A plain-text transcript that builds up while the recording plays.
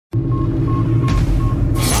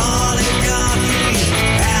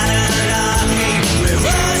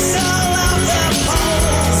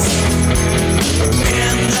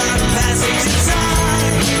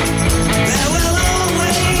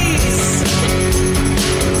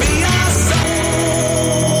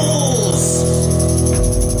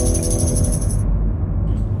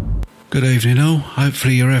Good evening all.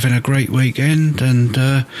 Hopefully you're having a great weekend and,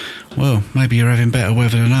 well, maybe you're having better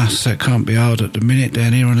weather than us. That can't be hard at the minute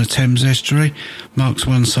down here on the Thames estuary. Mark's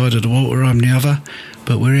one side of the water, I'm the other.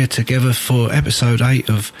 But we're here together for episode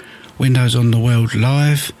 8 of Windows on the World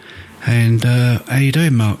Live. And how you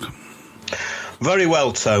doing, Mark? Very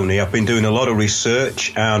well, Tony. I've been doing a lot of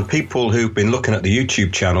research, and people who've been looking at the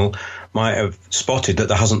YouTube channel might have spotted that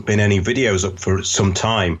there hasn't been any videos up for some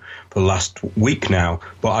time, for the last week now,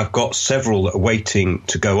 but I've got several that are waiting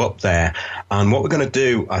to go up there. And what we're going to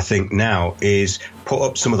do, I think now, is put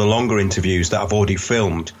up some of the longer interviews that I've already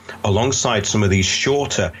filmed alongside some of these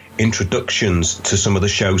shorter introductions to some of the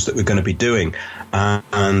shows that we're going to be doing.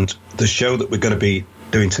 And the show that we're going to be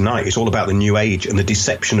doing tonight is all about the New Age and the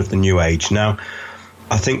deception of the New Age. Now,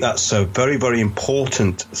 I think that's a very, very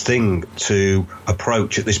important thing to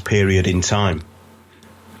approach at this period in time.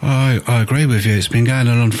 I agree with you. It's been going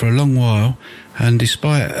on for a long while, and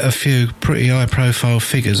despite a few pretty high-profile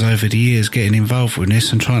figures over the years getting involved with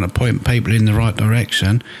this and trying to point people in the right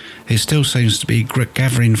direction, it still seems to be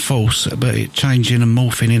gathering force, but it changing and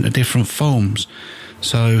morphing into different forms.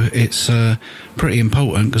 So it's pretty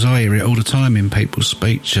important, because I hear it all the time in people's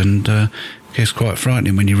speech, and it gets quite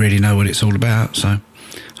frightening when you really know what it's all about. So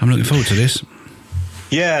I'm looking forward to this.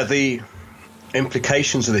 Yeah, the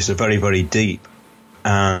implications of this are very, very deep.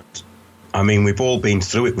 And, I mean, we've all been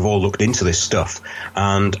through it. We've all looked into this stuff.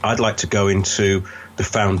 And I'd like to go into the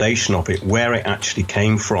foundation of it, where it actually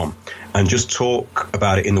came from, and just talk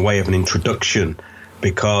about it in the way of an introduction,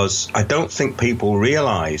 because I don't think people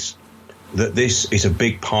realise that this is a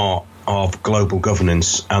big part of global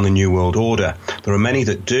governance and the New World Order. There are many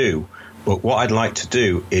that do. But what I'd like to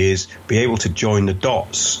do is be able to join the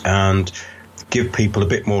dots and give people a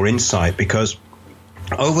bit more insight, because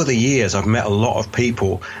over the years I've met a lot of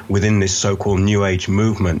people within this so-called New Age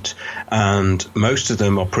movement, and most of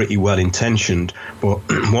them are pretty well-intentioned. But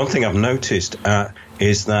one thing I've noticed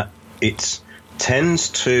is that it tends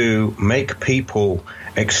to make people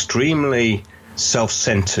extremely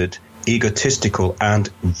self-centered, egotistical, and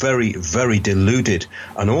very, very deluded.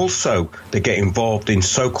 And also they get involved in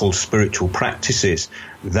so-called spiritual practices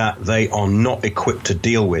that they are not equipped to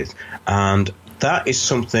deal with. And that is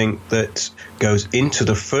something that goes into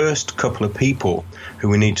the first couple of people who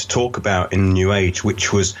we need to talk about in the New Age,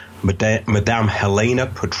 which was Madame Helena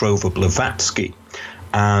Petrova Blavatsky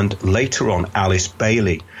and later on Alice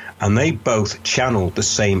Bailey. And they both channeled the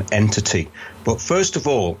same entity. But first of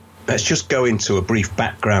all, let's just go into a brief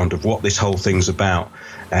background of what this whole thing's about.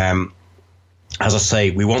 As I say,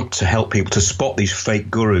 we want to help people to spot these fake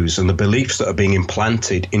gurus and the beliefs that are being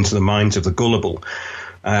implanted into the minds of the gullible.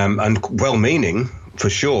 And well-meaning,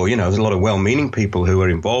 for sure, you know, there's a lot of well-meaning people who are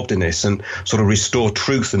involved in this, and sort of restore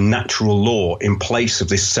truth and natural law in place of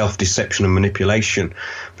this self-deception and manipulation,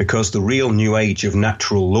 because the real New Age of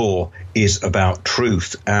natural law is about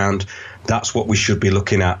truth, and that's what we should be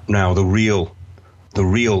looking at now, the real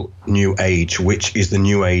New Age, which is the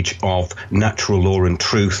New Age of natural law and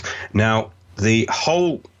truth. Now, the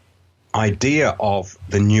whole idea of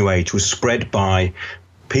the New Age was spread by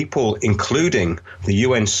people including the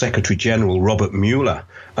UN Secretary General Robert Mueller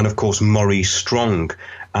and, of course, Maurice Strong.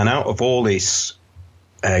 And out of all this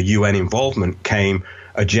UN involvement came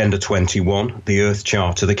Agenda 21, the Earth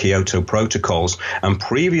Charter, the Kyoto Protocols, and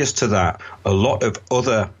previous to that, a lot of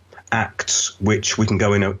other acts, which we can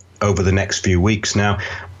go in over the next few weeks. Now,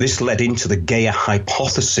 this led into the Gaia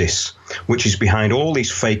hypothesis, which is behind all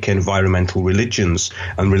these fake environmental religions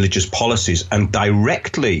and religious policies, and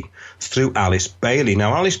directly through Alice Bailey.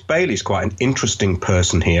 Now, Alice Bailey is quite an interesting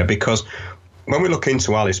person here, because when we look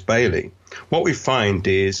into Alice Bailey, what we find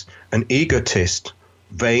is an egotist,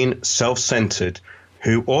 vain, self-centered,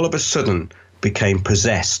 who all of a sudden became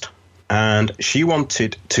possessed. And she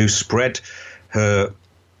wanted to spread her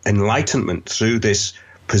enlightenment through this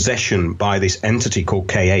possession by this entity called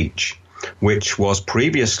KH, which was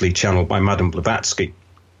previously channeled by Madame Blavatsky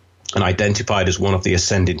and identified as one of the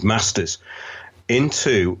ascended masters,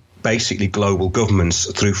 into basically global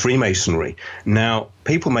governments through Freemasonry. Now,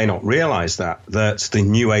 people may not realize that the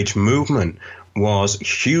New Age movement was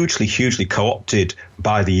hugely, hugely co-opted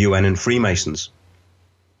by the UN and Freemasons.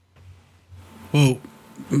 Well,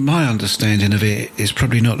 my understanding of it is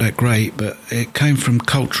probably not that great, but it came from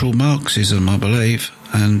cultural Marxism, I believe,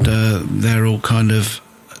 and they're all kind of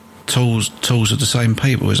tools of the same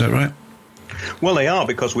people. Is that right? Well, they are,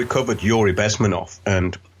 because we covered Yuri Bezmenov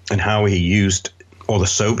and how he used, or the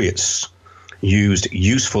Soviets used,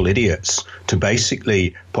 useful idiots to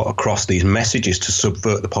basically put across these messages to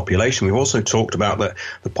subvert the population. We've also talked about that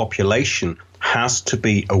the population has to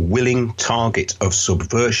be a willing target of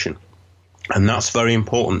subversion. And that's very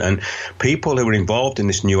important. And people who are involved in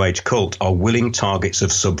this New Age cult are willing targets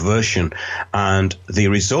of subversion. And the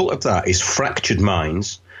result of that is fractured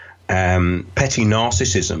minds, petty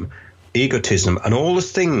narcissism, egotism, and all the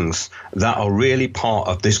things that are really part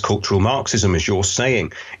of this cultural Marxism, as you're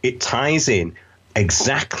saying. It ties in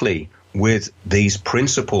exactly with these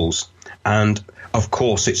principles. And of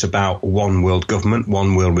course, it's about one world government,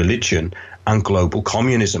 one world religion, and global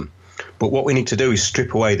communism. But what we need to do is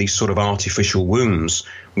strip away these sort of artificial wounds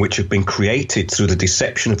which have been created through the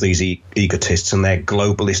deception of these egotists and their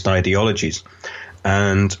globalist ideologies.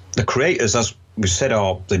 And the creators, as we said,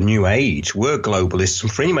 are the New Age, were globalists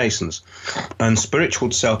and Freemasons. And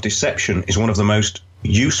spiritual self-deception is one of the most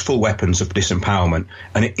useful weapons of disempowerment,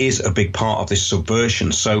 and it is a big part of this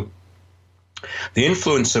subversion. So the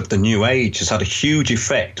influence of the New Age has had a huge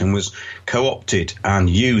effect and was co-opted and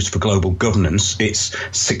used for global governance. It's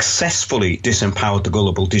successfully disempowered the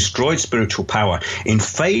gullible, destroyed spiritual power in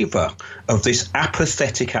favor of this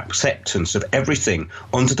apathetic acceptance of everything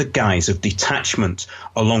under the guise of detachment,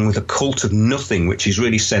 along with a cult of nothing, which is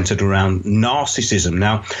really centered around narcissism.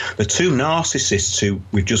 Now, the two narcissists who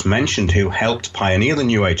we've just mentioned, who helped pioneer the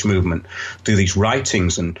New Age movement through these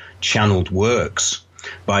writings and channeled works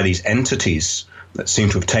by these entities that seem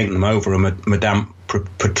to have taken them over, Madame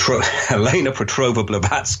Helena Petrova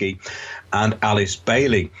Blavatsky and Alice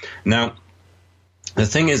Bailey. Now, the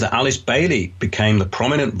thing is that Alice Bailey became the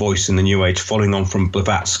prominent voice in the New Age following on from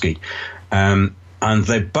Blavatsky. And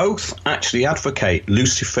they both actually advocate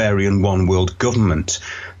Luciferian one world government.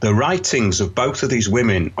 The writings of both of these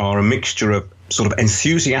women are a mixture of sort of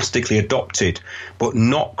enthusiastically adopted but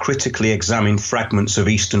not critically examined fragments of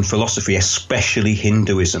Eastern philosophy, especially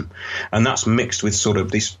Hinduism. And that's mixed with sort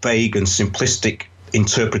of this vague and simplistic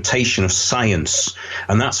interpretation of science.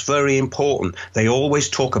 And that's very important. They always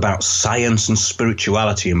talk about science and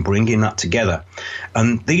spirituality and bringing that together.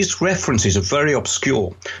 And these references are very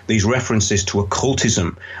obscure. These references to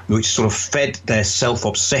occultism, which sort of fed their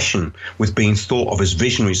self-obsession with being thought of as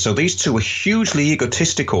visionaries. So these two are hugely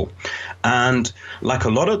egotistical. And like a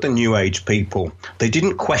lot of the New Age people, they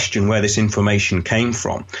didn't question where this information came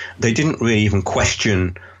from. They didn't really even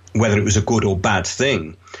question whether it was a good or bad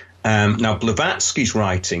thing. Now, Blavatsky's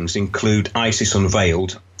writings include Isis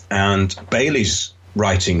Unveiled, and Bailey's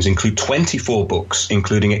writings include 24 books,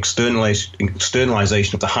 including externalization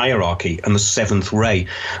of the hierarchy and the seventh ray.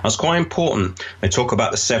 That's quite important. They talk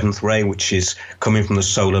about the seventh ray, which is coming from the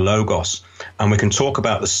solar logos, and we can talk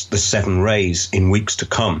about the seven rays in weeks to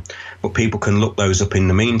come, but people can look those up in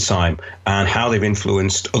the meantime and how they've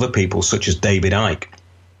influenced other people, such as David Icke.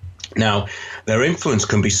 Now, their influence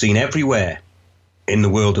can be seen everywhere in the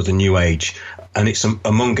world of the New Age, and it's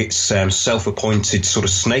among its self-appointed sort of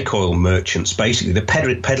snake oil merchants. Basically, they're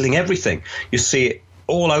peddling everything. You see it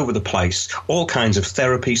all over the place, all kinds of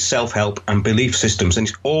therapy, self-help, and belief systems, and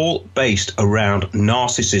it's all based around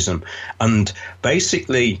narcissism and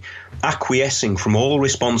basically acquiescing from all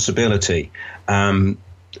responsibility.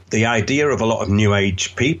 The idea of a lot of New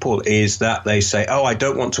Age people is that they say, oh, I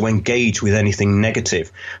don't want to engage with anything negative.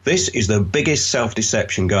 This is the biggest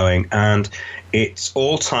self-deception going, and it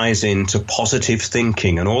all ties into positive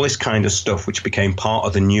thinking and all this kind of stuff, which became part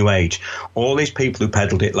of the New Age. All these people who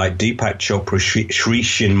peddled it, like Deepak Chopra, Sri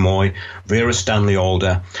Chinmoy, Vera Stanley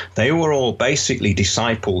Alder, they were all basically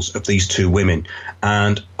disciples of these two women.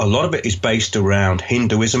 And a lot of it is based around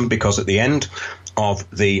Hinduism, because at the end of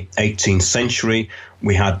the 18th century,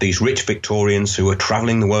 we had these rich Victorians who were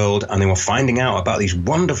traveling the world, and they were finding out about these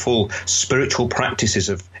wonderful spiritual practices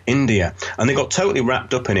of India, and they got totally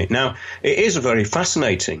wrapped up in it. Now, it is very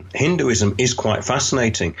fascinating. Hinduism is quite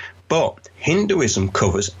fascinating, but Hinduism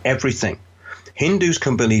covers everything. Hindus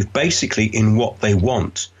can believe basically in what they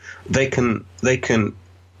want. They can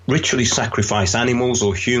ritually sacrifice animals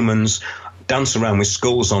or humans, dance around with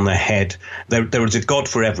skulls on their head. There is a god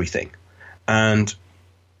for everything. And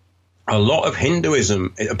a lot of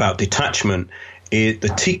Hinduism about detachment,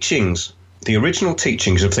 the teachings, the original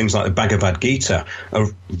teachings of things like the Bhagavad Gita are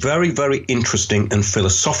very, very interesting and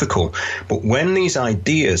philosophical. But when these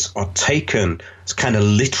ideas are taken kind of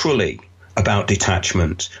literally about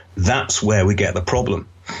detachment, that's where we get the problem.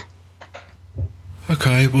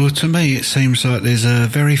 Okay, well, to me it seems like there's a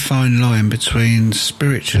very fine line between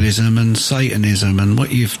spiritualism and Satanism, and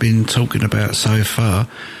what you've been talking about so far,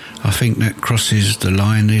 I think that crosses the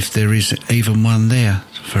line, if there is even one there,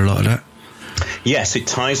 for a lot of that. Yes, it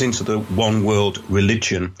ties into the one world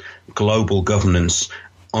religion, global governance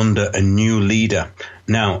under a new leader.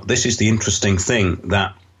 Now, this is the interesting thing,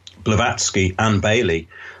 that Blavatsky and Bailey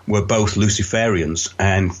were both Luciferians,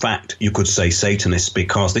 and in fact, you could say Satanists,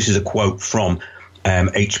 because this is a quote from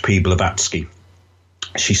H.P. Blavatsky.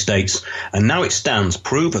 She states, and now it stands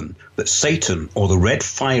proven that Satan, or the red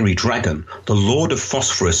fiery dragon, the lord of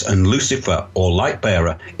phosphorus, and Lucifer, or light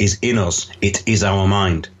bearer, is in us. It is our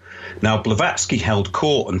mind. Now, Blavatsky held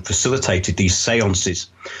court and facilitated these seances.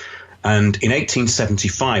 And in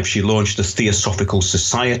 1875, she launched the Theosophical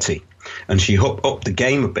Society, and she upped the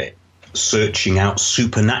game a bit, searching out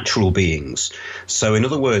supernatural beings. So, in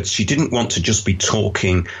other words, she didn't want to just be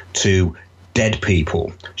talking to dead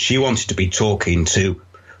people. She wanted to be talking to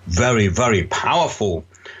very, very powerful,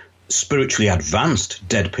 spiritually advanced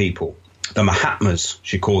dead people, the Mahatmas,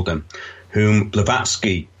 she called them, whom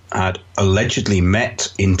Blavatsky had allegedly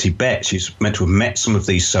met in Tibet. She's meant to have met some of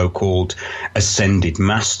these so-called ascended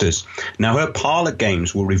masters. Now, her parlor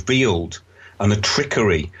games were revealed, and the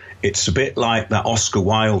trickery, it's a bit like that Oscar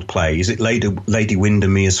Wilde play, is it Lady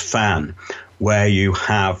Windermere's Fan, where you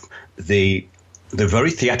have the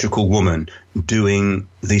very theatrical woman doing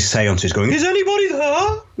these seances going, is anybody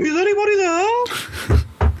there? Is anybody there?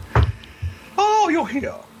 Oh, you're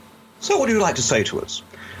here. So what do you like to say to us?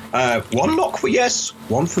 One knock for yes,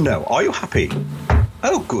 one for no. Are you happy?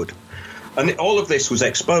 Oh, good. And all of this was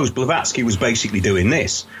exposed. Blavatsky was basically doing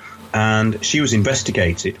this. And she was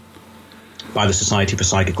investigated by the Society for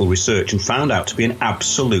Psychical Research and found out to be an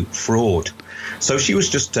absolute fraud. So she was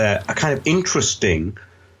just a kind of interesting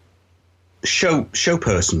show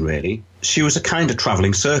person, really. She was a kind of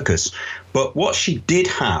travelling circus. But what she did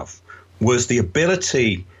have was the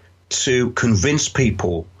ability to convince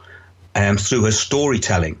people through her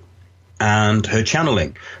storytelling and her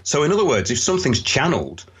channeling. So in other words, if something's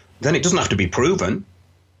channeled, then it doesn't have to be proven.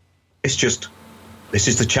 It's just, this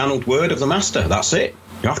is the channeled word of the master. That's it.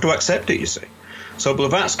 You have to accept it, you see. So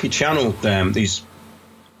Blavatsky channeled these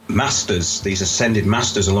masters, these ascended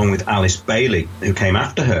masters, along with Alice Bailey, who came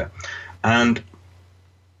after her. And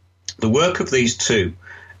the work of these two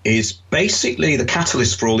is basically the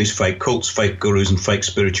catalyst for all these fake cults, fake gurus, and fake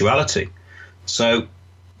spirituality. So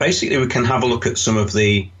basically we can have a look at some of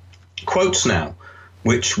the quotes now,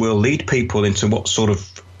 which will lead people into what sort of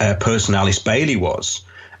person Alice Bailey was.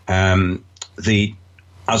 As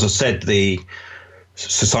I said, the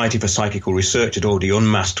Society for Psychical Research had already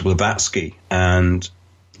unmasked Blavatsky, and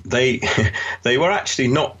they were actually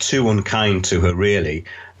not too unkind to her, really.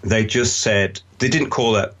 They just said, they didn't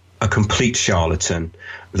call her a complete charlatan.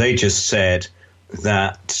 They just said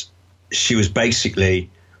that she was basically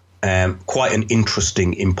quite an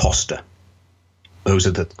interesting imposter. Those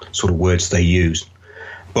are the sort of words they used.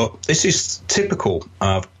 But this is typical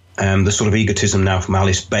of the sort of egotism now from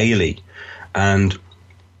Alice Bailey. And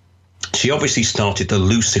she obviously started the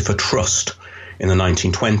Lucifer Trust in the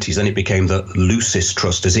 1920s. Then it became the Lucis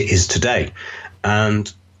Trust as it is today.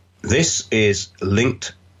 And this is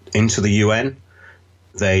linked into the UN.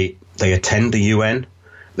 They attend the UN.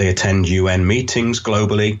 They attend UN meetings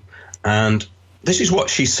globally. And this is what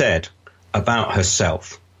she said about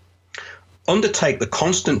herself. Undertake the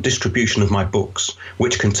constant distribution of my books,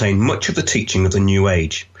 which contain much of the teaching of the New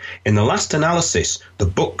Age. In the last analysis, the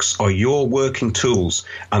books are your working tools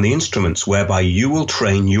and the instruments whereby you will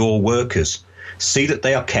train your workers. See that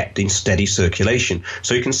they are kept in steady circulation.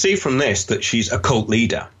 So you can see from this that she's a cult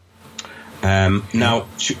leader. Now,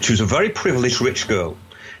 she was a very privileged rich girl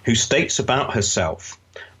who states about herself,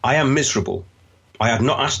 I am miserable. I had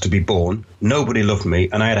not asked to be born. Nobody loved me,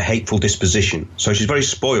 and I had a hateful disposition. So she's very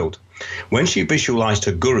spoiled. When she visualized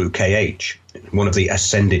her guru, KH, one of the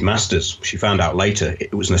ascended masters, she found out later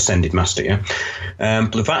it was an ascended master, yeah?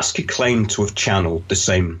 Blavatsky claimed to have channeled the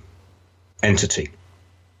same entity.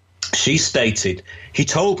 She stated, he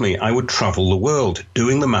told me I would travel the world,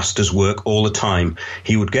 doing the master's work all the time.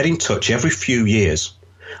 He would get in touch every few years.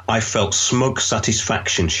 I felt smug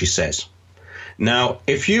satisfaction, she says. Now,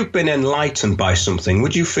 if you've been enlightened by something,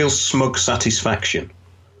 would you feel smug satisfaction?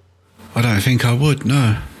 I don't think I would,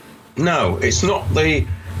 no. No, it's not the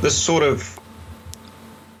sort of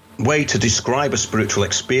way to describe a spiritual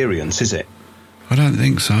experience, is it? I don't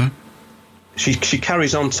think so. She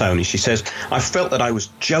carries on, Tony. She says, I felt that I was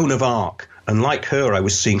Joan of Arc, and like her, I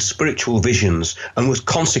was seeing spiritual visions and was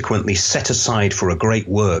consequently set aside for a great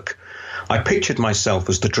work. I pictured myself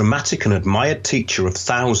as the dramatic and admired teacher of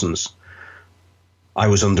thousands. I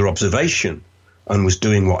was under observation and was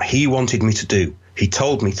doing what he wanted me to do. He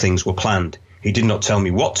told me things were planned. He did not tell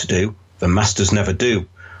me what to do. The masters never do.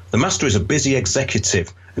 The master is a busy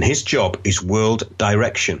executive, and his job is world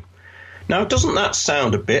direction. Now, doesn't that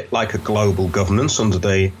sound a bit like a global governance under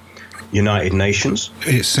the United Nations?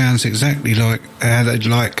 It sounds exactly like how they'd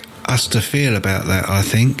like us to feel about that, I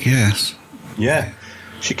think, yes. Yeah.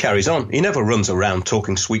 She carries on. He never runs around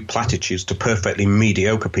talking sweet platitudes to perfectly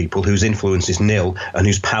mediocre people whose influence is nil and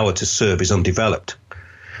whose power to serve is undeveloped.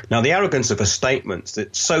 Now, the arrogance of her statements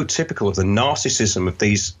that's so typical of the narcissism of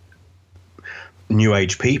these New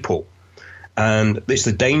Age people, and it's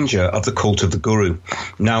the danger of the cult of the guru.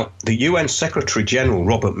 Now, the UN Secretary General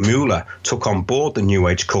Robert Mueller took on board the New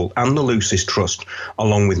Age cult and the Lucis Trust,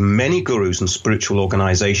 along with many gurus and spiritual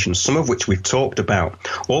organizations, some of which we've talked about,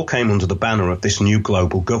 all came under the banner of this new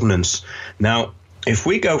global governance. Now, if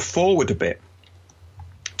we go forward a bit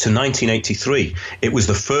to 1983, it was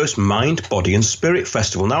the first Mind, Body and Spirit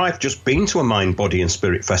Festival. Now, I've just been to a Mind, Body and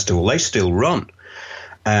Spirit Festival. They still run.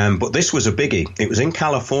 But this was a biggie. It was in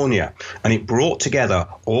California, and it brought together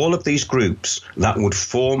all of these groups that would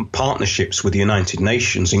form partnerships with the United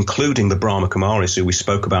Nations, including the Brahma Kumaris, who we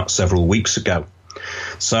spoke about several weeks ago.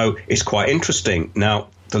 So it's quite interesting. Now,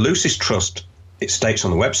 the Lucis Trust, it states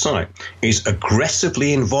on the website, is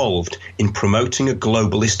aggressively involved in promoting a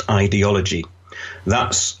globalist ideology.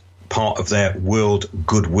 That's part of their world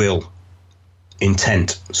goodwill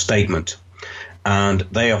intent statement. And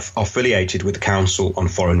they are affiliated with the Council on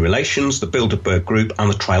Foreign Relations, the Bilderberg Group, and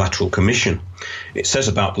the Trilateral Commission. It says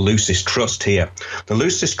about the Lucis Trust here, the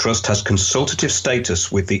Lucis Trust has consultative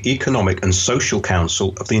status with the Economic and Social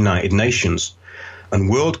Council of the United Nations, and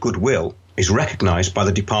world goodwill is recognized by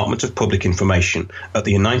the Department of Public Information at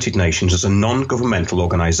the United Nations as a non-governmental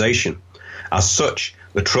organization. As such,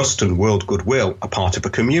 the Trust and World Goodwill are part of a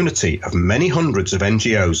community of many hundreds of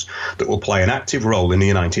NGOs that will play an active role in the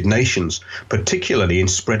United Nations, particularly in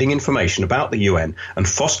spreading information about the UN and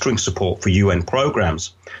fostering support for UN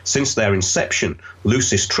programs. Since their inception,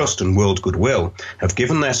 Lucis Trust and World Goodwill have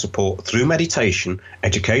given their support through meditation,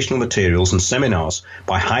 educational materials and seminars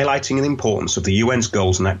by highlighting the importance of the UN's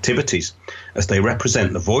goals and activities as they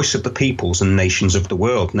represent the voice of the peoples and nations of the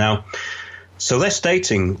world. Now, so they're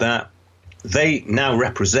stating that they now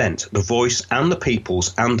represent the voice and the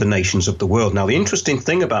peoples and the nations of the world. Now, the interesting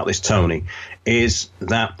thing about this, Tony, is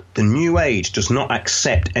that the New Age does not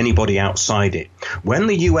accept anybody outside it. When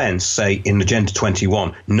the UN say in Agenda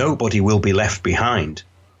 21, nobody will be left behind,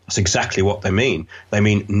 that's exactly what they mean. They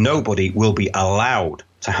mean nobody will be allowed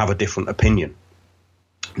to have a different opinion.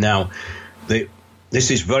 Now, this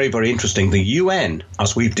is very, very interesting. The UN,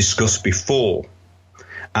 as we've discussed before,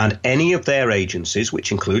 and any of their agencies,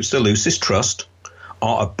 which includes the Lucis Trust,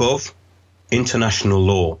 are above international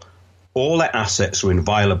law. All their assets are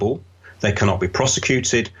inviolable, they cannot be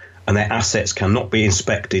prosecuted, and their assets cannot be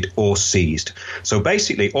inspected or seized. So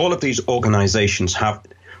basically, all of these organizations have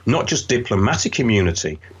not just diplomatic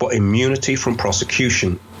immunity, but immunity from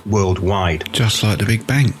prosecution worldwide. Just like the big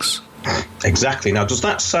banks. Exactly. Now, does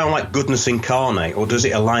that sound like goodness incarnate, or does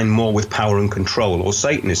it align more with power and control or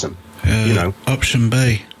Satanism? Option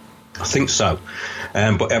B. I think so.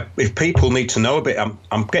 But if people need to know a bit,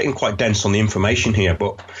 I'm getting quite dense on the information here,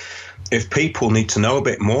 but if people need to know a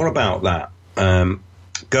bit more about that,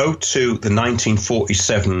 go to the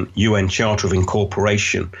 1947 UN Charter of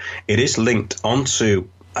Incorporation. It is linked onto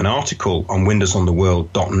an article on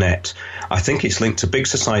windowsontheworld.net. I think it's linked to Big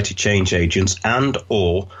Society Change Agents and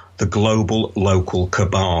or the Global Local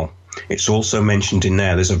Cabal. It's also mentioned in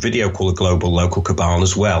there. There's a video called the Global Local Cabal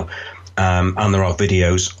as well. And there are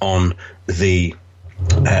videos on the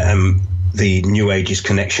New Age's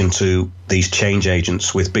connection to these change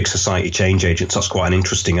agents with Big Society Change Agents. That's quite an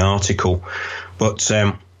interesting article. But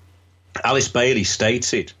Alice Bailey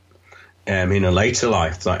stated in a later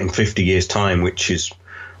life that in 50 years' time, which is,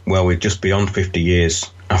 well, we're just beyond 50 years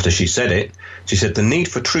after she said it, she said the need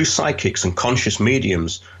for true psychics and conscious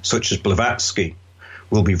mediums such as Blavatsky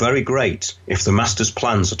will be very great if the Master's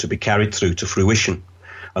plans are to be carried through to fruition,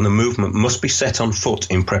 and the movement must be set on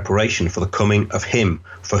foot in preparation for the coming of him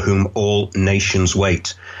for whom all nations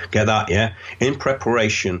wait. Get that, yeah? In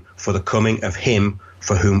preparation for the coming of him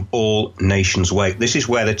for whom all nations wait. This is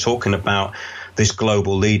where they're talking about this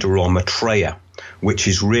global leader, or Maitreya, which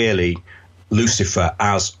is really Lucifer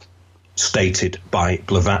as stated by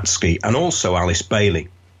Blavatsky and also Alice Bailey.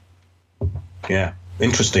 Yeah,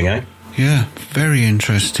 interesting, eh? Yeah, very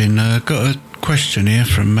interesting. Got a question here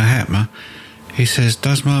from Mahatma. He says,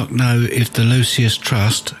 does Mark know if the Lucis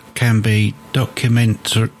Trust can be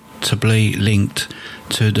documentably linked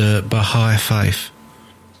to the Baha'i faith?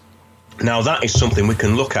 Now, that is something we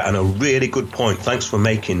can look at, and a really good point. Thanks for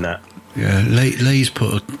making that. Yeah, Lee's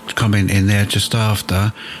put a comment in there just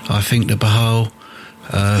after. I think the Baha'i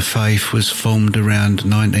faith was formed around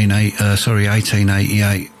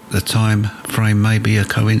 1888. The time frame may be a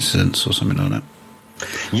coincidence or something like that.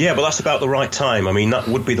 Yeah, but that's about the right time. I mean, that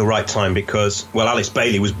would be the right time because, well, Alice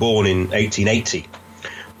Bailey was born in 1880.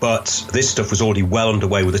 But this stuff was already well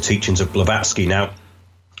underway with the teachings of Blavatsky. Now,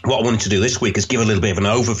 what I wanted to do this week is give a little bit of an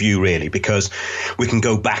overview, really, because we can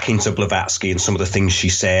go back into Blavatsky and some of the things she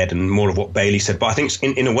said and more of what Bailey said. But I think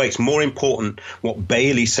in a way it's more important what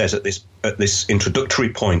Bailey says at this introductory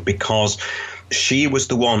point, because she was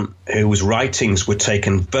the one whose writings were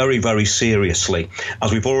taken very, very seriously.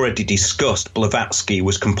 As we've already discussed, Blavatsky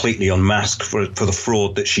was completely unmasked for the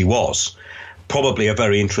fraud that she was. Probably a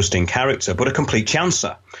very interesting character, but a complete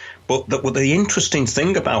chancer. But the interesting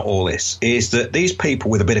thing about all this is that these people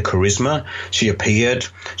with a bit of charisma, she appeared,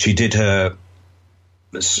 she did her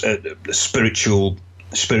spiritualism,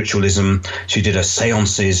 she did her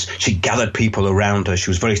seances, she gathered people around her, she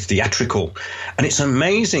was very theatrical. And it's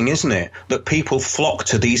amazing, isn't it, that people flock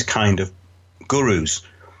to these kind of gurus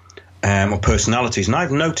or personalities. And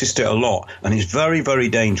I've noticed it a lot, and it's very, very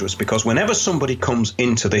dangerous, because whenever somebody comes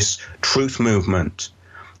into this truth movement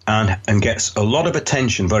and gets a lot of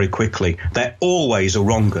attention very quickly, they're always a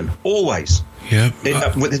wrong un. Always. Yeah.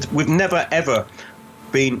 We've never, ever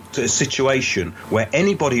been to a situation where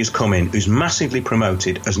anybody who's come in who's massively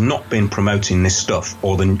promoted has not been promoting this stuff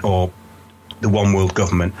or the one world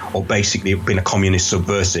government or basically been a communist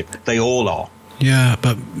subversive. They all are. Yeah,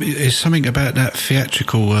 but it's something about that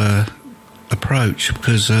theatrical approach,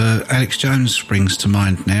 because Alex Jones springs to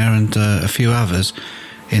mind now, and a few others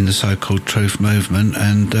in the so-called truth movement,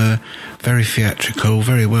 and very theatrical,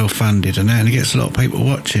 very well funded, and it gets a lot of people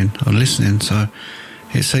watching or listening. So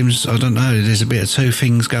it seems, I don't know, there's a bit of two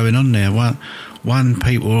things going on there. One,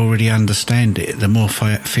 people already understand it. The more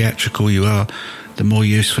theatrical you are, the more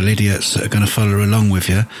useful idiots that are going to follow along with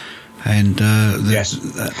you. And yes.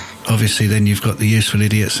 Obviously then you've got the useful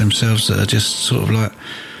idiots themselves that are just sort of like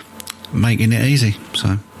making it easy.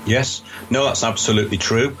 So yes, no, that's absolutely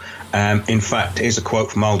true. In fact, here's a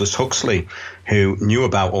quote from Aldous Huxley, who knew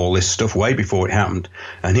about all this stuff way before it happened.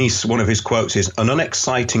 And one of his quotes is, "An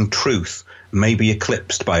unexciting truth may be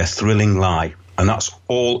eclipsed by a thrilling lie." And that's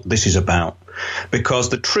all this is about. Because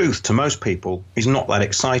the truth to most people is not that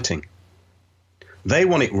exciting. They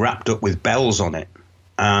want it wrapped up with bells on it.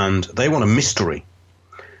 And they want a mystery.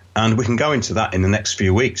 And we can go into that in the next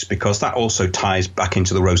few weeks, because that also ties back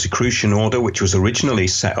into the Rosicrucian order, which was originally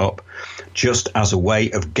set up just as a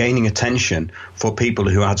way of gaining attention for people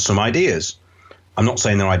who had some ideas. I'm not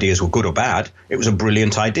saying their ideas were good or bad. It was a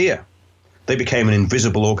brilliant idea. They became an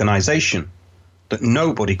invisible organization that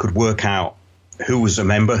nobody could work out who was a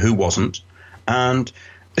member, who wasn't. And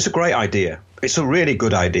it's a great idea. It's a really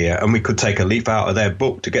good idea. And we could take a leaf out of their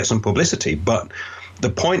book to get some publicity. But the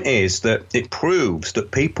point is that it proves that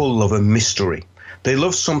people love a mystery. They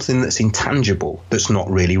love something that's intangible, that's not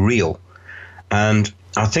really real. And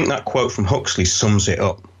I think that quote from Huxley sums it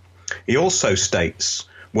up. He also states,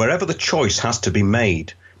 "Wherever the choice has to be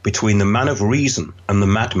made between the man of reason and the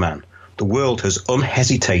madman, the world has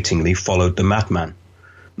unhesitatingly followed the madman."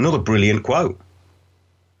 Another brilliant quote.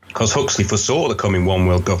 Because Huxley foresaw the coming one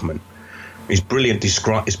world government. He's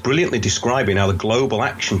brilliantly describing how the global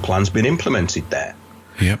action plan's been implemented there.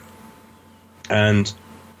 Yep. And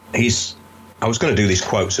I was going to do these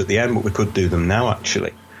quotes at the end, but we could do them now,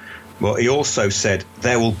 actually. But he also said,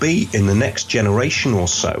 "There will be, in the next generation or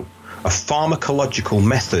so, a pharmacological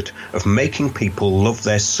method of making people love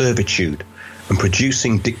their servitude and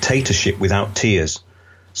producing dictatorship without tears,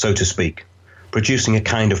 so to speak, producing a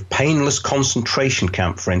kind of painless concentration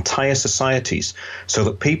camp for entire societies so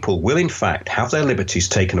that people will in fact have their liberties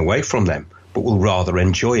taken away from them, but will rather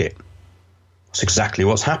enjoy it." That's exactly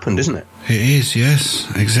what's happened, isn't it? It is, yes,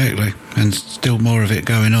 exactly. And still more of it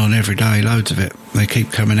going on every day, loads of it. They keep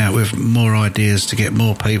coming out with more ideas to get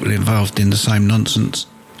more people involved in the same nonsense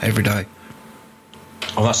every day.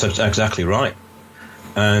 Oh, that's exactly right.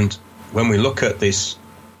 And when we look at this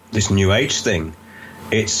New Age thing,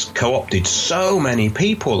 it's co-opted so many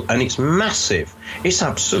people, and it's massive. It's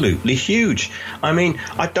absolutely huge. I mean,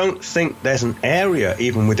 I don't think there's an area,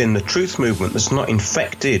 even within the truth movement, that's not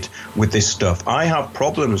infected with this stuff. I have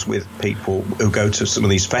problems with people who go to some of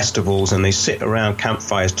these festivals and they sit around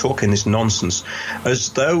campfires talking this nonsense as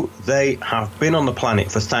though they have been on the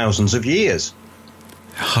planet for thousands of years.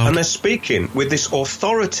 And they're speaking with this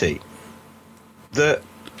authority that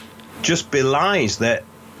just belies their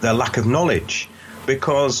lack of knowledge.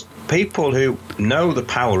 Because people who know the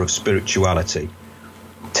power of spirituality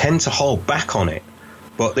tend to hold back on it.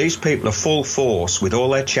 But these people are full force with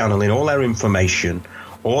all their channeling, all their information,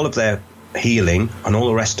 all of their healing and all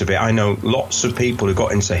the rest of it. I know lots of people who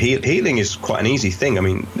got into healing is quite an easy thing. I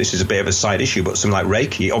mean, this is a bit of a side issue, but something like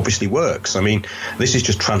Reiki obviously works. I mean, this is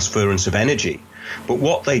just transference of energy. But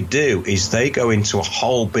what they do is they go into a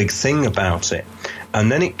whole big thing about it. And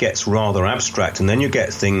then it gets rather abstract, and then you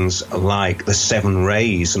get things like the 7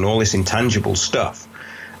 rays and all this intangible stuff,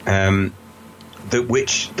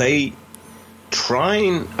 which they try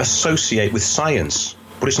and associate with science,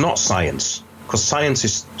 but it's not science, because science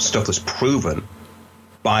is stuff that's proven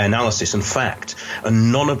by analysis and fact,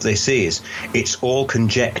 and none of this is. It's all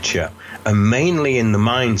conjecture, and mainly in the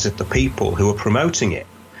minds of the people who are promoting it.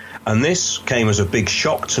 And this came as a big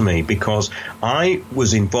shock to me, because I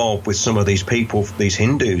was involved with some of these people, these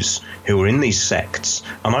Hindus who were in these sects,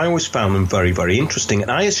 and I always found them very, very interesting.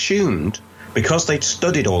 And I assumed, because they'd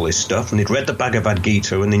studied all this stuff and they'd read the Bhagavad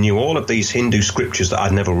Gita and they knew all of these Hindu scriptures that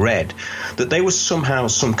I'd never read, that they were somehow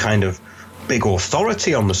some kind of big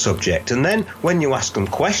authority on the subject. And then when you ask them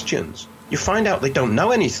questions, you find out they don't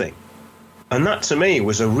know anything. And that to me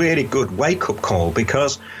was a really good wake-up call,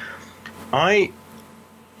 because I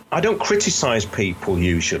don't criticize people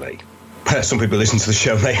usually. Some people listen to the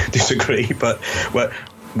show may disagree, but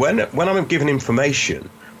when I'm given information,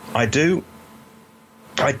 I do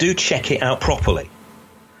check it out properly.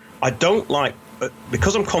 I don't like,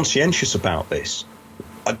 because I'm conscientious about this,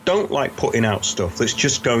 I don't like putting out stuff that's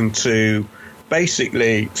just going to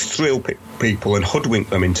basically thrill people and hoodwink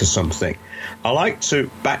them into something. I like to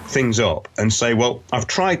back things up and say, well, I've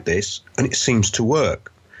tried this and it seems to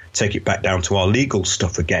work. Take it back down to our legal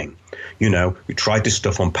stuff again. You know, we tried this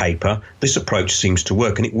stuff on paper. This approach seems to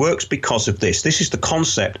work, and it works because of this. This is the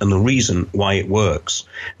concept and the reason why it works.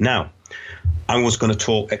 Now, I was going to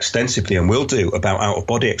talk extensively, and will do, about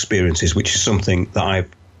out-of-body experiences, which is something that I've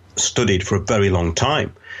studied for a very long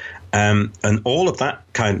time. And all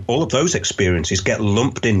of those experiences get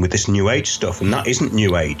lumped in with this New Age stuff, and that isn't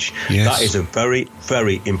New Age. Yes. That is a very,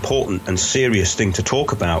 very important and serious thing to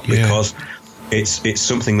talk about, because it's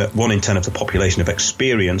something that 1 in 10 of the population have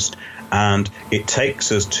experienced, and it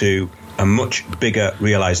takes us to a much bigger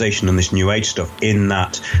realization than this New Age stuff, in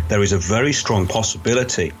that there is a very strong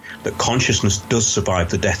possibility that consciousness does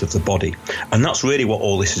survive the death of the body. And that's really what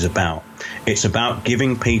all this is about. It's about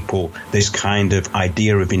giving people this kind of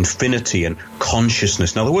idea of infinity and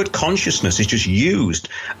consciousness. Now, the word consciousness is just used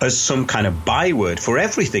as some kind of byword for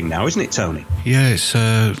everything now, isn't it, Tony? Yeah, it's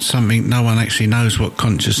something no one actually knows what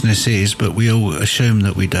consciousness is, but we all assume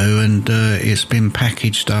that we do, and it's been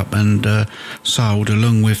packaged up and sold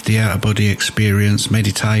along with the out-of-body experience,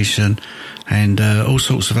 meditation, and all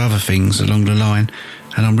sorts of other things along the line.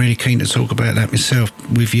 And I'm really keen to talk about that myself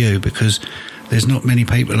with you, because there's not many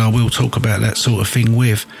people I will talk about that sort of thing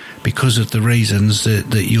with, because of the reasons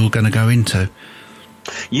that you're going to go into.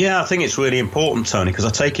 Yeah, I think it's really important, Tony, because I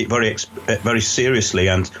take it very seriously,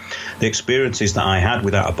 and the experiences that I had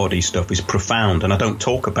with out-of-body stuff is profound, and I don't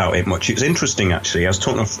talk about it much. It was interesting, actually. I was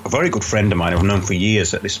talking to a very good friend of mine I've known for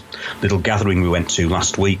years at this little gathering we went to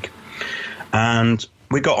last week, and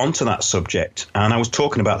we got onto that subject, and I was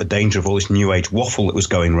talking about the danger of all this New Age waffle that was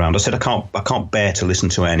going around. I said I can't bear to listen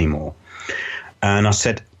to it anymore. And I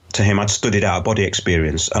said to him I'd studied out-of-body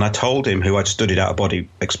experience, and I told him who I'd studied out-of-body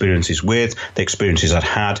experiences with, the experiences I'd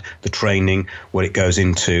had, the training, where it goes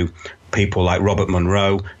into people like Robert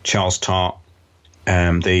Monroe, Charles Tart,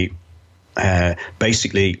 basically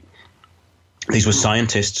these were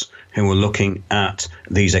scientists who were looking at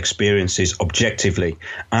these experiences objectively.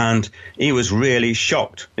 And he was really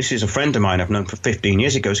shocked. This is a friend of mine I've known for 15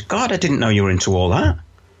 years. He goes, God, I didn't know you were into all that.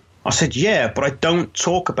 I said, yeah, but I don't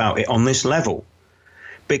talk about it on this level,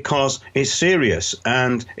 because it's serious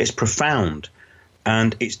and it's profound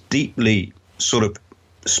and it's deeply sort of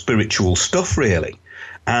spiritual stuff, really.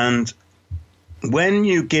 And when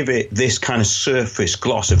you give it this kind of surface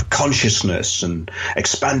gloss of consciousness and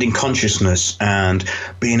expanding consciousness and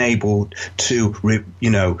being able to,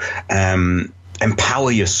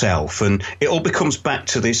 empower yourself, and it all becomes back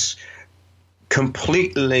to this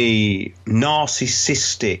completely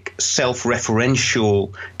narcissistic,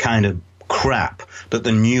 self-referential kind of crap that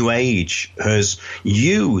the New Age has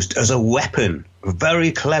used as a weapon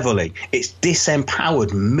very cleverly. It's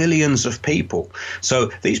disempowered millions of people. So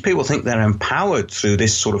these people think they're empowered through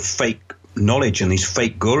this sort of fake knowledge and these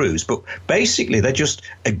fake gurus, but basically they're just,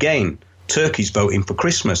 again, turkeys voting for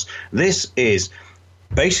Christmas. This is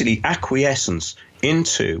basically acquiescence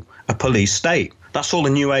into a police state. That's all the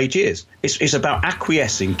New Age is. It's about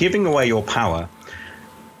acquiescing, giving away your power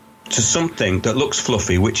to something that looks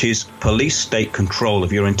fluffy, which is police state control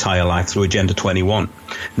of your entire life through Agenda 21.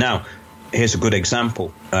 Now, here's a good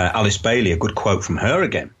example. Alice Bailey, a good quote from her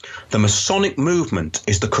again. The Masonic movement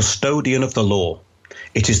is the custodian of the law.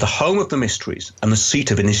 It is the home of the mysteries and the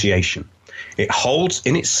seat of initiation. It holds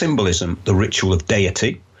in its symbolism the ritual of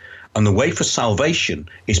deity, and the way for salvation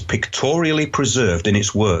is pictorially preserved in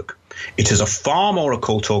its work. It is a far more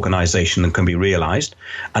occult organization than can be realized,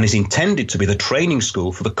 and is intended to be the training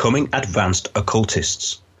school for the coming advanced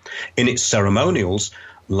occultists. In its ceremonials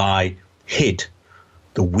lie hid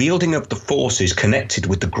the wielding of the forces connected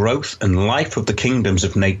with the growth and life of the kingdoms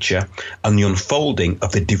of nature and the unfolding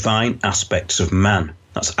of the divine aspects of man.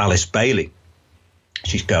 That's Alice Bailey.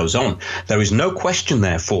 She goes on, there is no question,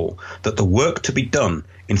 therefore, that the work to be done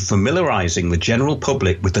in familiarizing the general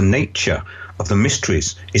public with the nature of the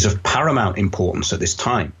mysteries is of paramount importance at this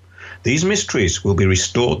time. These mysteries will be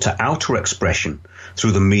restored to outer expression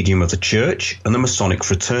through the medium of the Church and the Masonic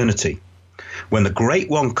fraternity. When the Great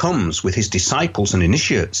One comes with his disciples and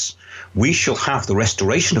initiates, we shall have the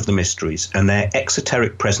restoration of the mysteries and their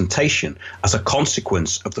exoteric presentation as a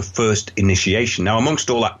consequence of the first initiation. Now, amongst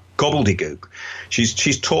all that gobbledygook,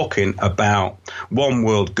 she's talking about one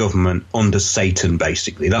world government under Satan,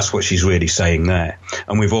 basically. That's what she's really saying there.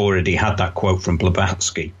 And we've already had that quote from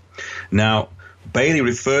Blavatsky. Now, Bailey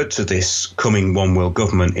referred to this coming one world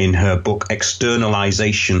government in her book,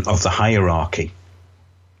 Externalization of the Hierarchy.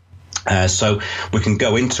 So we can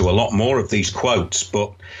go into a lot more of these quotes,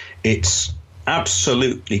 but it's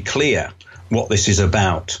absolutely clear what this is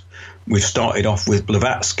about. We've started off with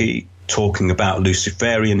Blavatsky talking about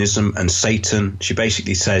Luciferianism and Satan. She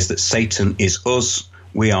basically says that Satan is us,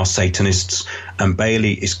 we are Satanists, and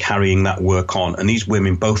Bailey is carrying that work on. And these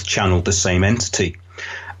women both channeled the same entity.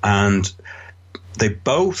 And they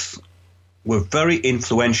both were very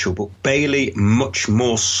influential, but Bailey much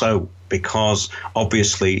more so, because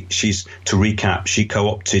obviously to recap, she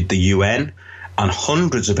co-opted the UN and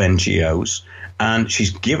hundreds of NGOs, and she's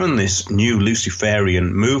given this new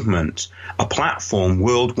Luciferian movement a platform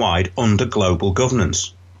worldwide under global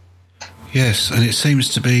governance. Yes, and it seems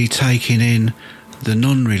to be taking in the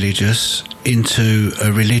non-religious into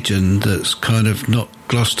a religion that's kind of not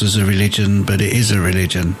glossed as a religion, but it is a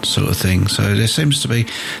religion sort of thing. So there seems to be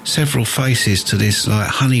several faces to this, like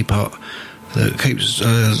honeypot, that keeps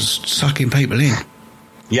sucking people in.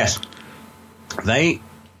 Yes. They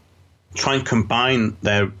try and combine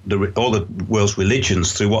all the world's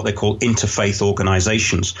religions through what they call interfaith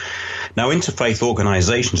organizations. Now, interfaith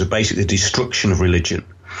organizations are basically the destruction of religion,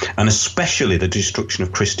 and especially the destruction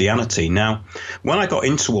of Christianity. Now, when I got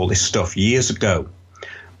into all this stuff years ago,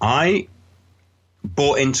 I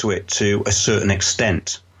bought into it to a certain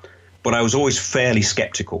extent, but I was always fairly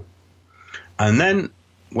skeptical. And then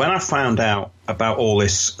when I found out about all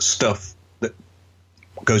this stuff that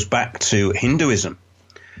goes back to Hinduism,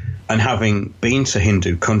 and having been to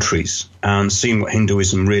Hindu countries and seen what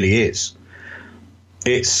Hinduism really is,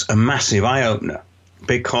 it's a massive eye-opener,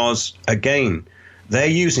 because, again, they're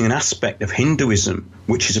using an aspect of Hinduism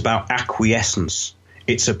which is about acquiescence.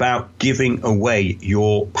 It's about giving away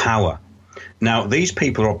your power. Now, these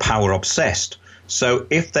people are power obsessed. So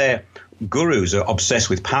if their gurus are obsessed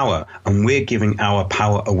with power and we're giving our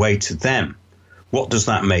power away to them, what does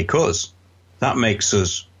that make us? That makes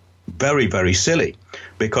us very, very silly.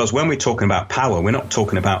 Because when we're talking about power, we're not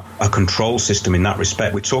talking about a control system in that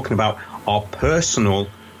respect. We're talking about our personal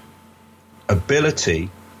ability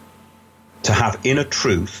to have inner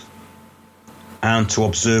truth and to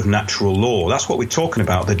observe natural law. That's what we're talking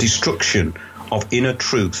about, the destruction of inner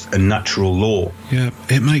truth and natural law. Yeah,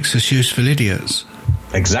 it makes us useful idiots.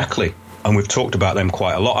 Exactly. And we've talked about them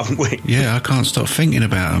quite a lot, haven't we? Yeah, I can't stop thinking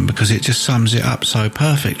about them because it just sums it up so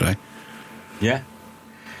perfectly. Yeah.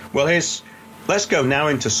 Well, let's go now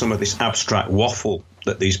into some of this abstract waffle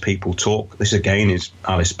that these people talk. This again is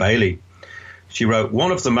Alice Bailey. She wrote,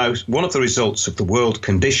 one of the results of the world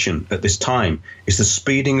condition at this time is the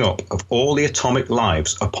speeding up of all the atomic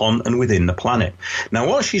lives upon and within the planet. Now,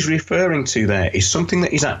 what she's referring to there is something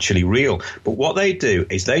that is actually real. But what they do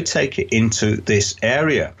is they take it into this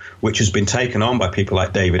area, which has been taken on by people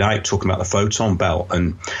like David Icke, talking about the photon belt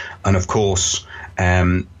and of course,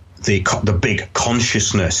 the big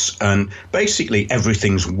consciousness, and basically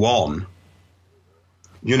everything's one.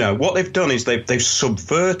 You know, what they've done is they've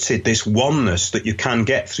subverted this oneness that you can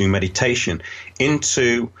get through meditation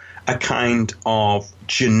into a kind of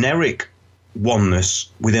generic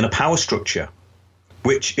oneness within a power structure,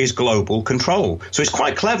 which is global control. So it's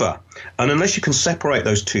quite clever. And unless you can separate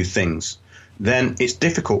those two things, then it's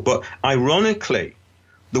difficult. But ironically,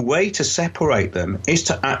 the way to separate them is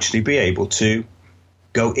to actually be able to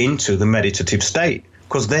go into the meditative state,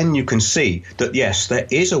 because then you can see that, yes, there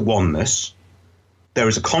is a oneness. There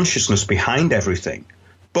is a consciousness behind everything.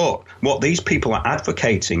 But what these people are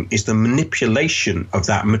advocating is the manipulation of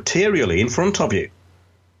that materially in front of you.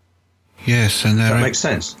 Yes, and that makes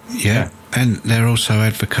sense. Yeah, and they're also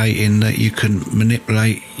advocating that you can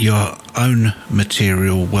manipulate your own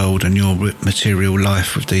material world and your material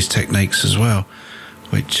life with these techniques as well,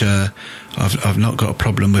 which I've not got a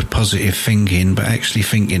problem with positive thinking, but actually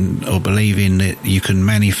thinking or believing that you can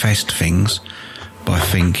manifest things by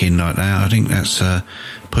thinking like that, I think that's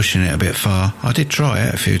pushing it a bit far. I did try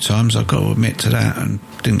it a few times, I've got to admit to that, and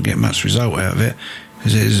didn't get much result out of it.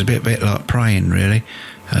 It's a bit like praying, really.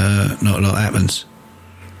 Not a lot happens.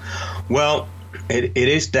 Well, it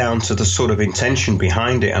is down to the sort of intention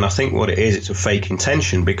behind it, and I think what it is, it's a fake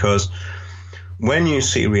intention, because when you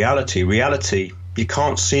see reality, you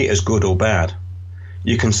can't see it as good or bad.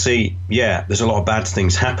 You can see, yeah, there's a lot of bad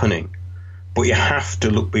things happening, but you have to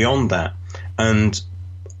look beyond that. And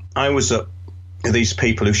I was at these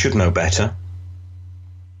people who should know better.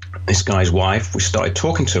 This guy's wife, we started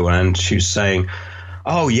talking to her, and she was saying,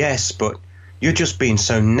 oh, yes, but you're just being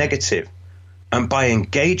so negative. And by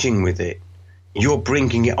engaging with it, you're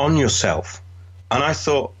bringing it on yourself. And I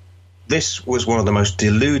thought this was one of the most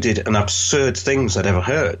deluded and absurd things I'd ever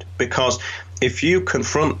heard. Because if you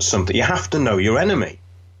confront something, you have to know your enemy.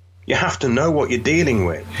 You have to know what you're dealing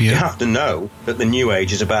with. Yeah. You have to know that the New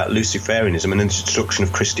Age is about Luciferianism and the destruction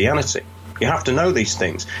of Christianity. You have to know these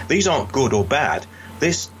things. These aren't good or bad.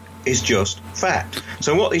 This is just fact.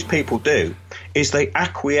 So what these people do is they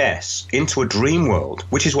acquiesce into a dream world,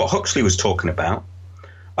 which is what Huxley was talking about,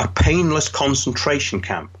 a painless concentration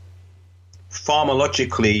camp,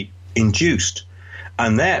 pharmacologically induced.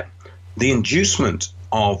 And there, the inducement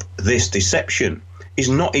of this deception is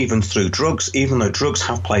not even through drugs, even though drugs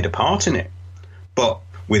have played a part in it, but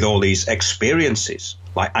with all these experiences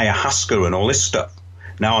like ayahuasca and all this stuff.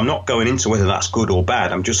 Now, I'm not going into whether that's good or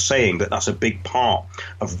bad. I'm just saying that that's a big part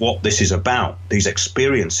of what this is about, these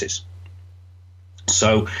experiences.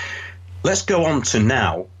 So let's go on to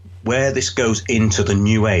now where this goes into the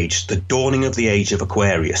New Age, the dawning of the age of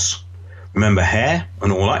Aquarius. Remember hair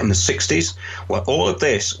and all that in the 60s? Well, all of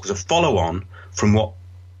this was a follow-on from what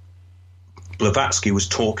Blavatsky was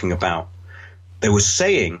talking about. They were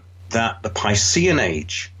saying that the Piscean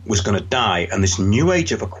age was going to die, and this new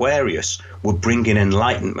age of Aquarius would bring in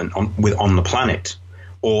enlightenment on the planet,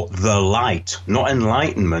 or the light, not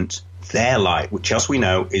enlightenment, their light, which, as we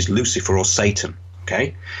know, is Lucifer or Satan.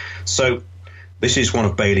 Okay, so this is one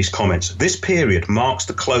of Bailey's comments. This period marks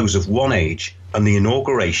the close of one age and the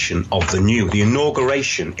inauguration of the new. The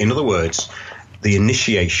inauguration, in other words, the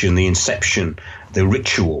initiation, the inception, the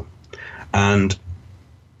ritual. And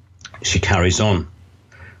she carries on.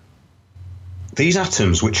 These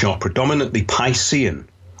atoms, which are predominantly Piscean,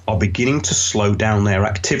 are beginning to slow down their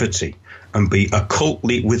activity and be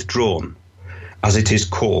occultly withdrawn, as it is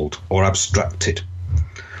called, or abstracted,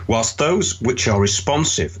 whilst those which are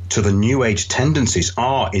responsive to the New Age tendencies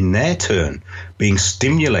are, in their turn, being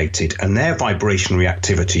stimulated and their vibrational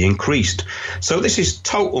activity increased. So this is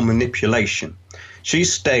total manipulation.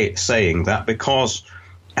 She's saying that because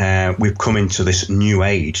we've come into this New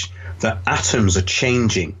Age, that atoms are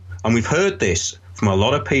changing. And we've heard this from a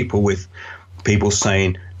lot of people, with people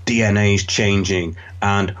saying DNA is changing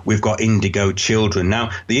and we've got indigo children.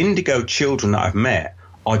 Now, the indigo children that I've met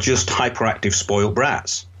are just hyperactive, spoiled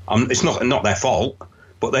brats. It's not their fault,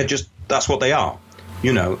 but that's what they are,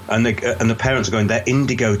 you know. And the parents are going, they're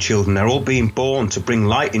indigo children. They're all being born to bring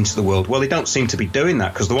light into the world. Well, they don't seem to be doing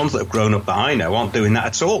that, because the ones that have grown up that I know aren't doing that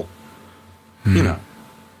at all, you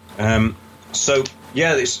know.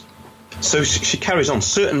 So she carries on.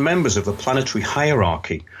 Certain members of the planetary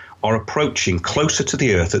hierarchy are approaching closer to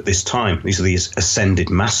the Earth at this time. These are these ascended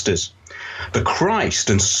masters. The Christ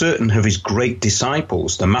and certain of his great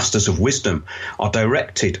disciples, the masters of wisdom, are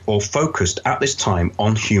directed or focused at this time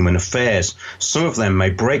on human affairs. Some of them may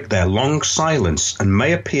break their long silence and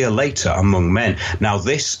may appear later among men. Now,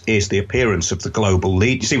 this is the appearance of the global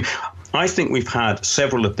lead. You see, I think we've had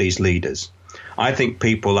several of these leaders. I think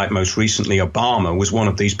people like, most recently, Obama was one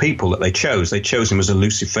of these people that they chose. They chose him as a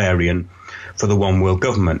Luciferian for the one world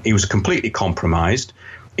government. He was completely compromised.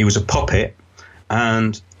 He was a puppet.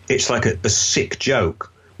 And it's like a sick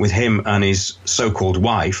joke with him and his so-called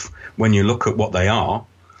wife. When you look at what they are,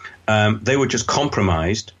 they were just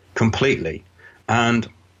compromised completely. And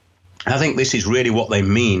I think this is really what they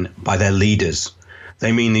mean by their leaders.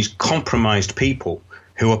 They mean these compromised people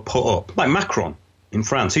who are put up, like Macron in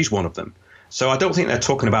France. He's one of them. So I don't think they're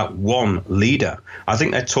talking about one leader. I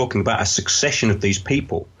think they're talking about a succession of these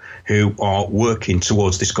people who are working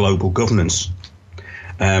towards this global governance.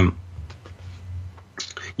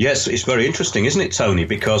 Yes, it's very interesting, isn't it, Tony?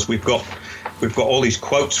 Because we've got all these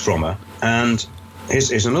quotes from her, and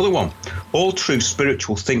here's another one. All true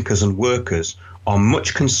spiritual thinkers and workers are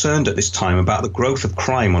much concerned at this time about the growth of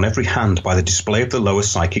crime on every hand by the display of the lower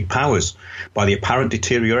psychic powers, by the apparent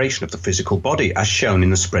deterioration of the physical body as shown in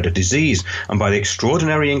the spread of disease, and by the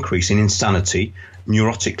extraordinary increase in insanity,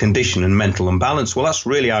 neurotic condition and mental imbalance. Well, that's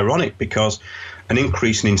really ironic, because an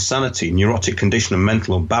increase in insanity, neurotic condition and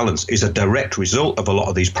mental imbalance is a direct result of a lot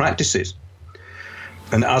of these practices.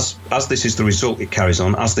 And as this is the result, it carries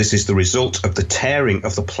on, as this is the result of the tearing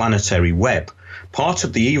of the planetary web, part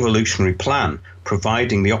of the evolutionary plan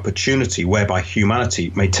providing the opportunity whereby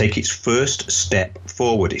humanity may take its first step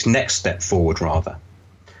forward, its next step forward, rather.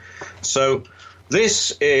 So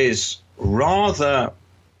this is rather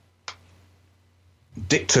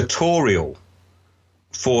dictatorial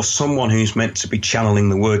for someone who's meant to be channeling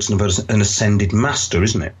the words of an ascended master,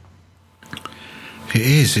 isn't it? It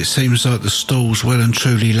is. It seems like the stall's well and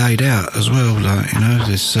truly laid out as well. Like, you know,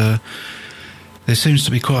 there seems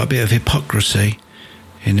to be quite a bit of hypocrisy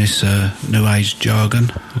in this New Age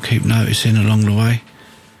jargon. I keep noticing along the way.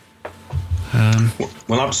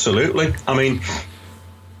 Well, absolutely. I mean,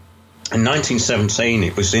 in 1917,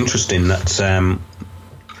 it was interesting that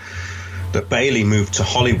that Bailey moved to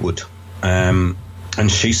Hollywood, and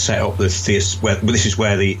she set up this is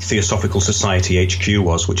where the Theosophical Society HQ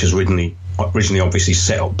was, which was originally obviously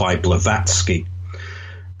set up by Blavatsky.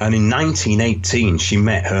 And in 1918, she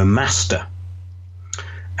met her master.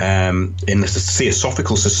 In the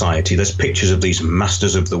Theosophical Society, there's pictures of these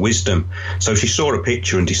masters of the wisdom. So she saw a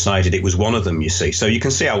picture and decided it was one of them, you see. So you can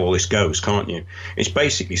see how all this goes, can't you? It's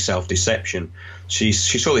basically self-deception. She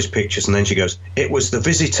saw these pictures and then she goes, it was the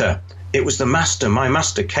visitor. It was the master, my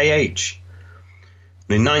master, KH.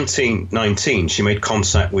 And in 1919, she made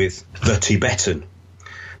contact with the Tibetan.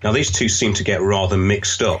 Now, these two seem to get rather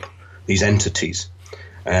mixed up, these entities.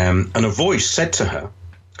 And a voice said to her,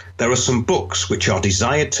 there are some books which are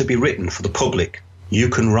desired to be written for the public. You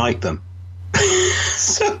can write them.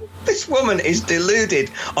 So this woman is deluded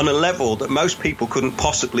on a level that most people couldn't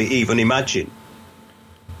possibly even imagine.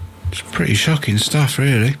 It's pretty shocking stuff,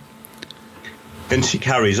 really. Then she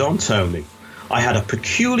carries on, Tony. I had a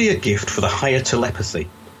peculiar gift for the higher telepathy.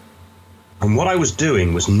 And what I was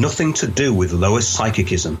doing was nothing to do with lower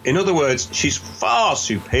psychicism. In other words, she's far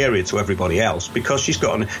superior to everybody else because she's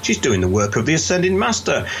doing the work of the Ascending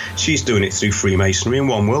Master. She's doing it through Freemasonry and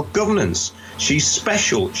One World Governance. She's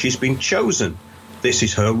special. She's been chosen. This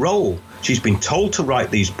is her role. She's been told to write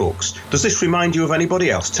these books. Does this remind you of anybody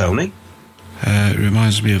else, Tony? It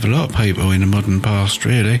reminds me of a lot of people in the modern past,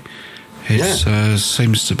 really. It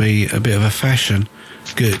seems to be a bit of a fashion.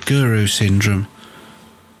 Guru syndrome.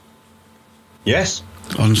 Yes.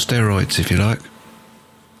 On steroids, if you like.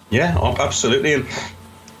 Yeah, absolutely. And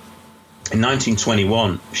in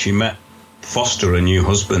 1921, she met Foster, her new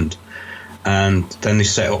husband, and then they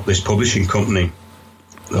set up this publishing company,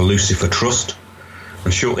 the Lucifer Trust.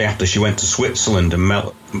 And shortly after, she went to Switzerland and met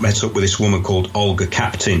up with this woman called Olga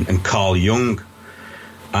Kaptin and Carl Jung,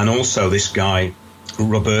 and also this guy,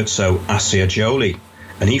 Roberto Assagioli.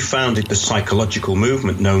 And he founded the psychological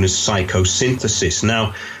movement known as psychosynthesis.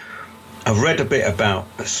 Now, I've read a bit about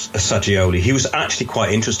Assagioli. He was actually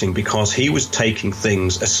quite interesting because he was taking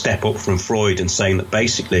things a step up from Freud and saying that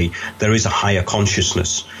basically there is a higher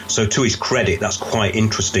consciousness. So to his credit, that's quite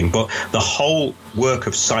interesting. But the whole work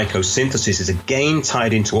of psychosynthesis is again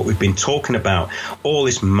tied into what we've been talking about, all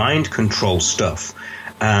this mind control stuff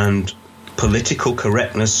and political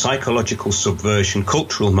correctness, psychological subversion,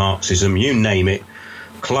 cultural Marxism, you name it,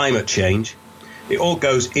 climate change. It all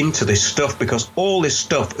goes into this stuff because all this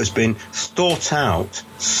stuff has been thought out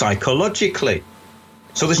psychologically.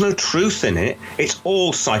 So there's no truth in it. It's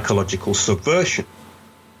all psychological subversion.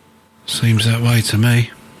 Seems that way to me.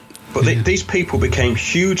 But these people became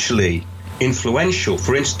hugely influential.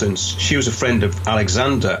 For instance, she was a friend of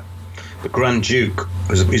Alexander, the Grand Duke,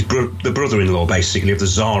 the brother-in-law, basically, of the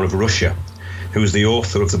Tsar of Russia, who was the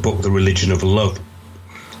author of the book The Religion of Love.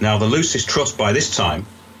 Now, the Lucis Trust, by this time,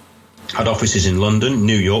 had offices in London,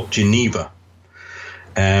 New York, Geneva,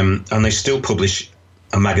 and they still publish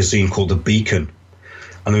a magazine called The Beacon.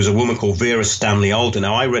 And there was a woman called Vera Stanley Alder.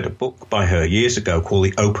 Now, I read a book by her years ago called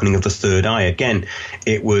The Opening of the Third Eye. Again,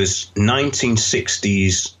 it was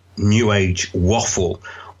 1960s New Age waffle,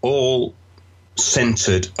 all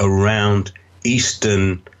centered around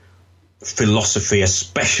Eastern philosophy,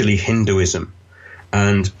 especially Hinduism.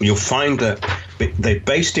 And you'll find that they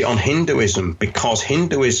based it on Hinduism because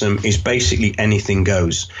Hinduism is basically anything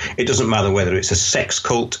goes. It doesn't matter whether it's a sex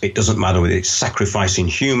cult. It doesn't matter whether it's sacrificing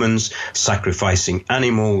humans, sacrificing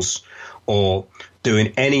animals, or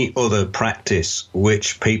doing any other practice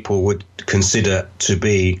which people would consider to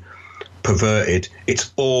be perverted.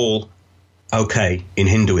 It's all okay in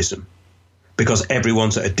Hinduism. because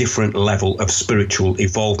everyone's at a different level of spiritual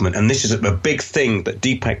evolvement. And this is a big thing that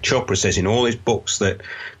Deepak Chopra says in all his books, that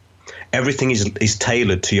everything is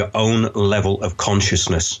tailored to your own level of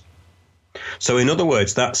consciousness. So in other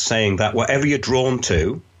words, that's saying that whatever you're drawn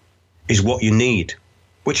to is what you need,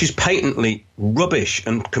 which is patently rubbish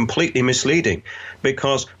and completely misleading,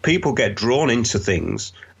 because people get drawn into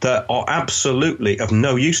things that are absolutely of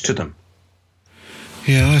no use to them.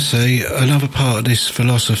 Yeah, I see. Another part of this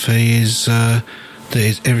philosophy is that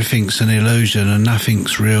everything's an illusion and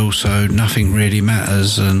nothing's real, so nothing really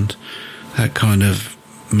matters, and that kind of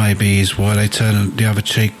maybe is why they turn the other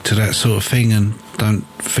cheek to that sort of thing and don't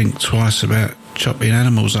think twice about chopping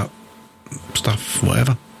animals up, stuff,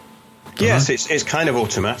 whatever. Yes, it's kind of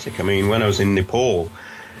automatic. I mean, when I was in Nepal,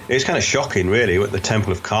 it was kind of shocking, really, at the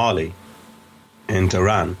Temple of Kali in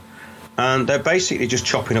Dharan. And they're basically just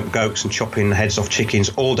chopping up goats and chopping the heads off chickens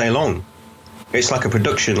all day long. It's like a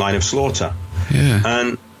production line of slaughter.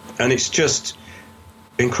 Yeah. And it's just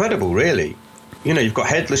incredible, really. You know, you've got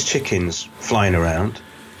headless chickens flying around,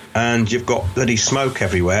 and you've got bloody smoke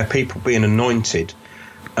everywhere, people being anointed,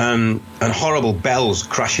 and horrible bells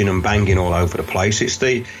crashing and banging all over the place.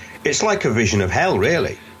 It's like a vision of hell,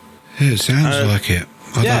 really. Yeah, it sounds like it.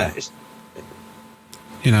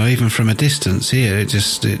 You know, even from a distance here, it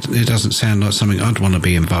doesn't sound like something I'd want to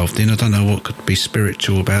be involved in. I don't know what could be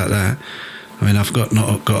spiritual about that. I mean, I've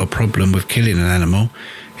not got a problem with killing an animal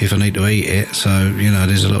if I need to eat it. So, you know,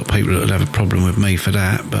 there's a lot of people that would have a problem with me for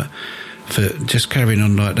that. But for just carrying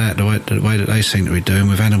on like that, the way that they seem to be doing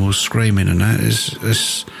with animals screaming and that,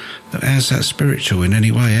 how's that spiritual in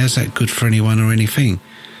any way? How's that good for anyone or anything?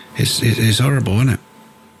 It's horrible, isn't it?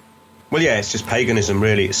 Well, yeah, it's just paganism,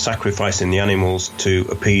 really. It's sacrificing the animals to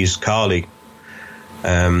appease Kali,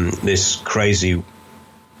 this crazy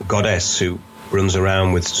goddess who runs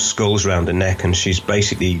around with skulls around her neck, and she's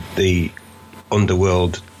basically the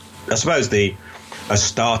underworld, I suppose the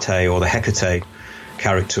Astarte or the Hecate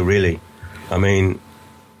character, really. I mean,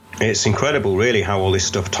 it's incredible, really, how all this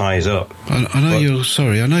stuff ties up. I know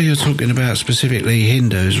you're talking about specifically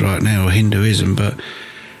Hindus right now, or Hinduism, but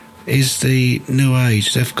is the New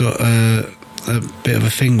Age, they've got a bit of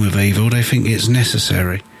a thing with evil. They think it's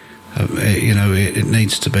necessary. You know, it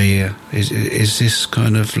needs to be here. Is this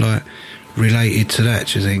kind of like related to that,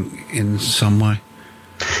 do you think, in some way?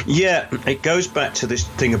 Yeah, it goes back to this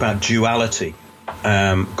thing about duality,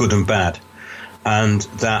 good and bad, and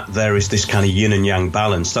that there is this kind of yin and yang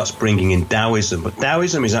balance. That's bringing in Taoism. But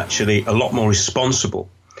Taoism is actually a lot more responsible.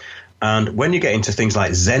 And when you get into things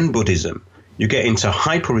like Zen Buddhism, you get into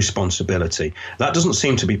hyper-responsibility. That doesn't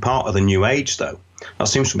seem to be part of the New Age, though. That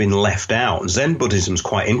seems to have been left out. Zen Buddhism is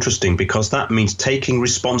quite interesting because that means taking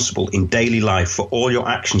responsible in daily life for all your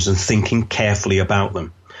actions and thinking carefully about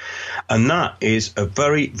them. And that is a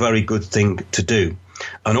very, very good thing to do.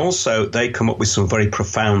 And also, they come up with some very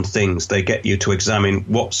profound things. They get you to examine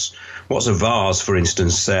what's a vase, for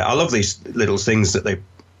instance. I love these little things that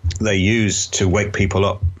they use to wake people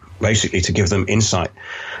up, basically to give them insight.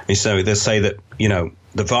 And so they say that, you know,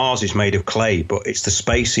 the vase is made of clay, but it's the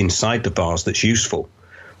space inside the vase that's useful.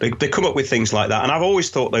 They come up with things like that. And I've always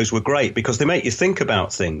thought those were great because they make you think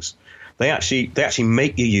about things. They actually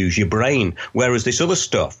make you use your brain, whereas this other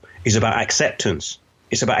stuff is about acceptance.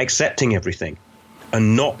 It's about accepting everything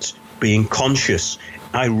and not being conscious.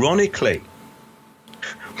 Ironically,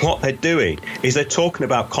 what they're doing is they're talking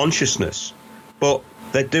about consciousness, but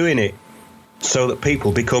they're doing it so that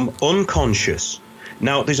people become unconscious.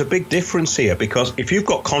 Now, there's a big difference here because if you've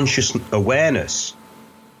got conscious awareness,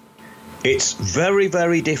 it's very,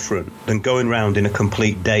 very different than going around in a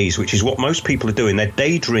complete daze, which is what most people are doing. They're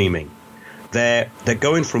daydreaming. They're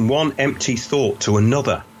going from one empty thought to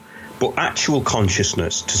another. But actual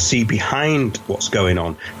consciousness, to see behind what's going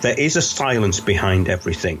on, there is a silence behind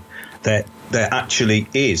everything. There actually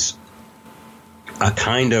is a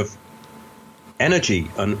kind of energy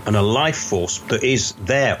and a life force that is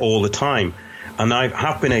there all the time. And I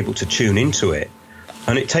have been able to tune into it.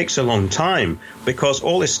 And it takes a long time because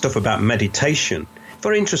all this stuff about meditation,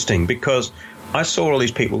 very interesting because I saw all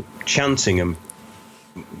these people chanting and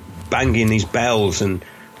banging these bells and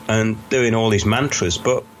doing all these mantras.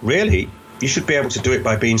 But really, you should be able to do it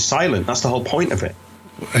by being silent. That's the whole point of it.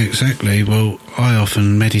 Exactly. Well, I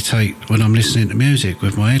often meditate when I'm listening to music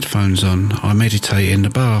with my headphones on. I meditate in the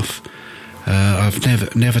bath.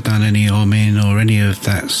 I've never done any humming or any of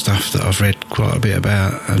that stuff that I've read quite a bit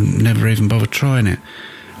about and never even bothered trying it.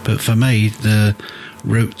 But for me, the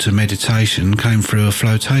route to meditation came through a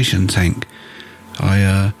flotation tank.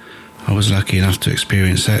 I was lucky enough to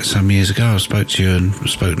experience that some years ago. I spoke to you and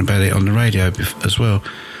spoken about it on the radio as well.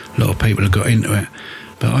 A lot of people have got into it.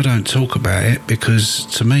 But I don't talk about it because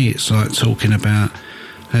to me it's like talking about,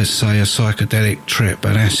 let's say, a psychedelic trip,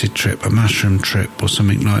 an acid trip, a mushroom trip or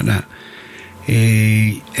something like that.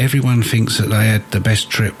 Everyone thinks that they had the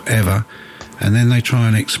best trip ever, and then they try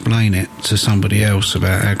and explain it to somebody else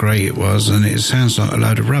about how great it was, and it sounds like a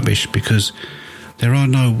load of rubbish because there are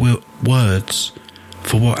no words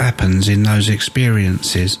for what happens in those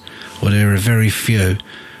experiences, or there are very few.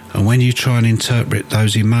 And when you try and interpret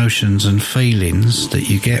those emotions and feelings that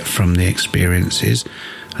you get from the experiences,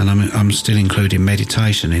 and I'm still including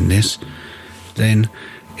meditation in this, then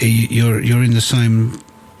you're in the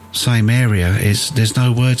same area. There's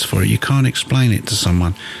no words for it. You can't explain it to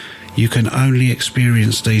someone. You can only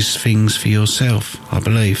experience these things for yourself, I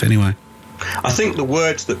believe, anyway. I think the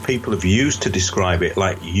words that people have used to describe it,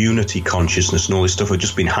 like unity consciousness and all this stuff, have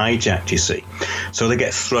just been hijacked, you see. So they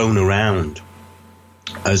get thrown around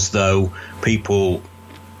as though people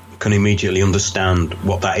can immediately understand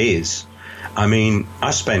what that is. I mean,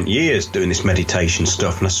 I spent years doing this meditation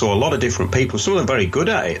stuff, and I saw a lot of different people. Some of them very good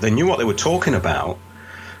at it. They knew what they were talking about.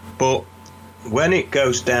 But when it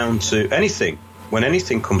goes down to anything, when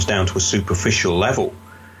anything comes down to a superficial level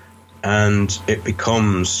and it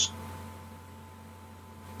becomes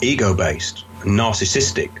ego-based,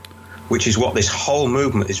 narcissistic, which is what this whole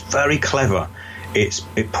movement is very clever. It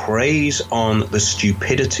preys on the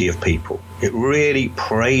stupidity of people. It really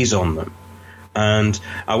preys on them. And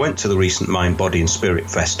I went to the recent Mind, Body and Spirit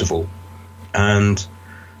Festival, and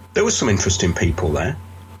there was some interesting people there.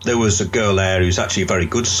 There was a girl there who's actually a very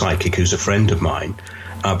good psychic, who's a friend of mine,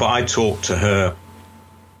 but I talked to her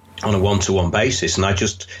on a one-to-one basis, and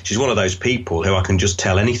she's one of those people who I can just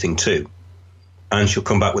tell anything to, and she'll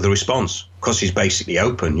come back with a response, because she's basically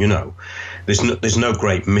open, you know. There's no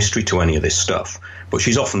great mystery to any of this stuff, but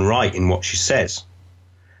she's often right in what she says.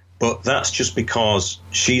 But that's just because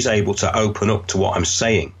she's able to open up to what I'm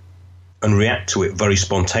saying and react to it very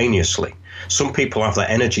spontaneously. Some people have that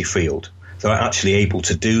energy field. They're actually able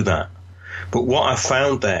to do that. But what I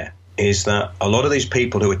found there is that a lot of these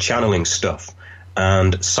people who are channeling stuff,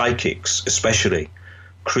 and psychics especially,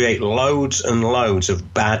 create loads and loads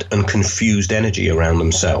of bad and confused energy around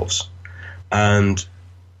themselves. And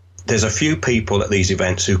there's a few people at these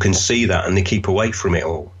events who can see that, and they keep away from it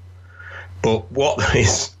all. But what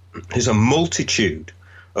is a multitude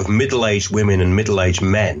of middle-aged women and middle-aged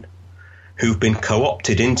men who've been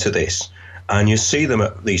co-opted into this, and you see them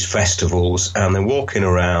at these festivals, and they're walking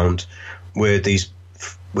around with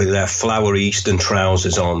their flowery Eastern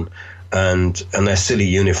trousers on, and their silly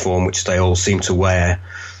uniform, which they all seem to wear,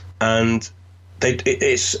 and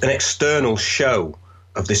it's an external show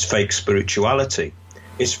of this fake spirituality.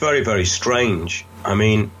 It's very, very strange. I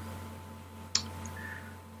mean,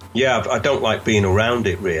 yeah, I don't like being around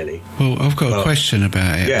it, really. Well, I've got a question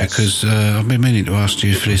about it, yes, because I've been meaning to ask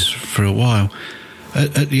you for this for a while.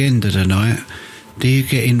 At the end of the night, do you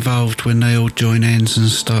get involved when they all join hands and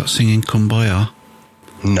start singing Kumbaya?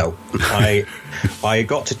 No. I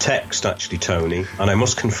got a text, actually, Tony, and I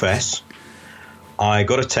must confess, I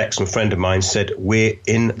got a text from a friend of mine said, "We're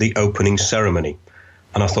in the opening ceremony."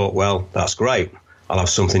 And I thought, well, that's great. I'll have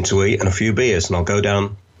something to eat and a few beers, and I'll go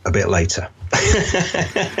down a bit later.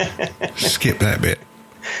 Skip that bit.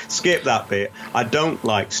 Skip that bit. I don't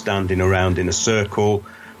like standing around in a circle,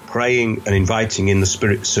 praying and inviting in the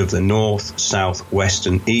spirits of the north, south, west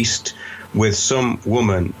and east, with some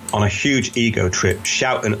woman on a huge ego trip,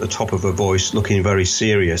 shouting at the top of her voice, looking very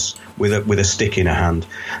serious, with a stick in her hand.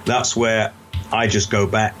 That's where I just go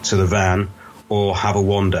back to the van or have a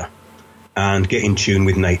wander and get in tune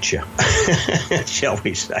with nature, shall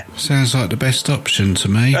we say. Sounds like the best option to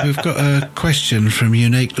me. We've got a question from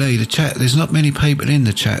Unique Lee. The chat, there's not many people in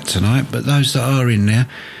the chat tonight, but those that are in there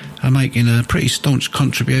are making a pretty staunch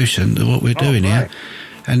contribution to what we're doing here.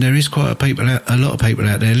 And there is quite a lot of people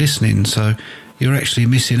out there listening, so you're actually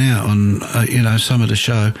missing out on some of the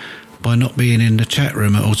show by not being in the chat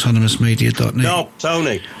room at autonomousmedia.net. No,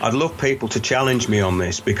 Tony, I'd love people to challenge me on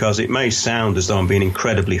this, because it may sound as though I'm being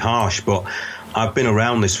incredibly harsh, but I've been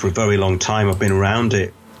around this for a very long time. I've been around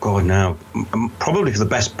it, God, now, probably for the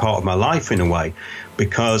best part of my life in a way,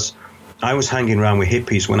 because I was hanging around with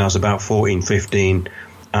hippies when I was about 14, 15,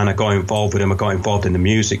 and I got involved with them. I got involved in the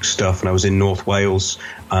music stuff, and I was in North Wales,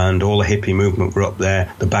 and all the hippie movement were up there.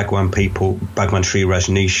 The Bhagwan people, Bhagwan Sri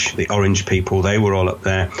Rajneesh, the Orange people, they were all up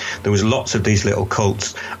there. There was lots of these little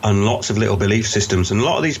cults and lots of little belief systems, and a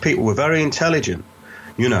lot of these people were very intelligent.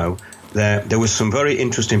 You know, there was some very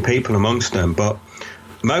interesting people amongst them, but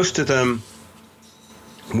most of them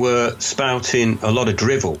were spouting a lot of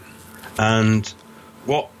drivel. And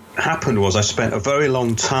what happened was I spent a very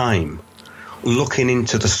long time looking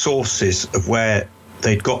into the sources of where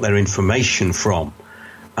they'd got their information from.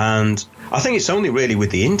 And I think it's only really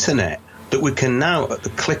with the internet that we can now, at the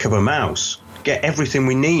click of a mouse, get everything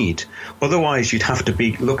we need. Otherwise, you'd have to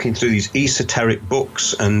be looking through these esoteric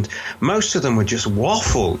books, and most of them were just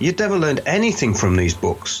waffle. You'd never learned anything from these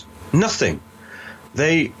books. Nothing.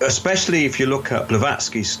 They, especially if you look at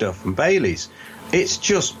Blavatsky's stuff and Bailey's, it's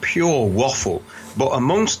just pure waffle. But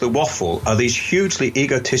amongst the waffle are these hugely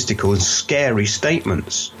egotistical and scary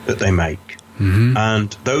statements that they make. Mm-hmm.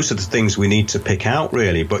 And those are the things we need to pick out,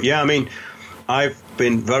 really. But yeah, I mean, I've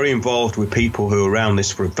been very involved with people who are around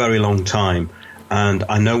this for a very long time, and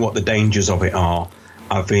I know what the dangers of it are.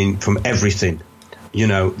 I've been from everything, you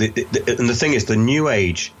know, and the thing is, the New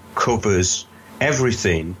Age covers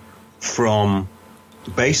everything from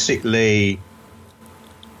basically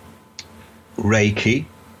Reiki,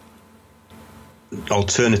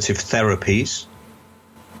 alternative therapies,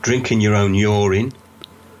 drinking your own urine,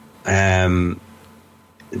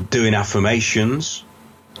 doing affirmations,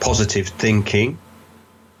 positive thinking,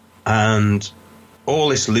 and all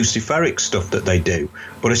this Luciferic stuff that they do,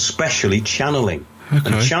 but especially channeling.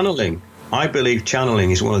 Okay. And channeling, I believe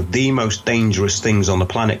channeling is one of the most dangerous things on the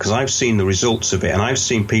planet, because I've seen the results of it, and I've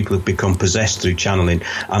seen people who've become possessed through channeling,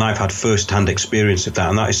 and I've had first-hand experience of that,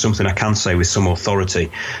 and that is something I can say with some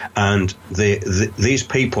authority. And these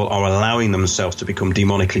people are allowing themselves to become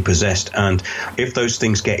demonically possessed, and if those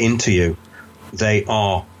things get into you, they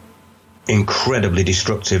are incredibly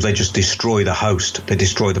destructive. They just destroy the host. They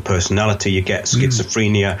destroy the personality. You get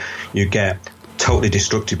schizophrenia. You get totally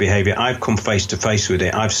destructive behavior. I've come face to face with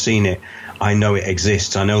it. I've seen it. I know it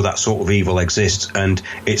exists. I know that sort of evil exists, and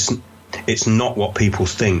it's not what people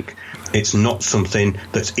think. It's not something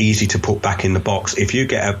that's easy to put back in the box. If you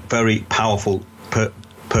get a very powerful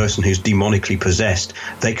person who's demonically possessed,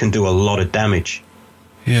 they can do a lot of damage.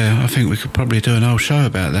 Yeah, I think we could probably do an whole show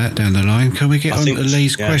about that down the line. Can we get on to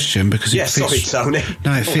Lee's question, because it fits? Sorry, Tony.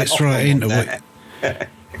 No, it fits right into what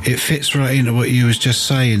it fits right into what you was just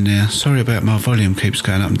saying there. Sorry about my volume keeps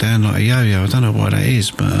going up and down like a yo-yo. I don't know why that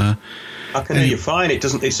is, but I can hear you fine. It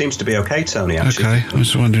doesn't. It seems to be okay, Tony. Actually. Okay, I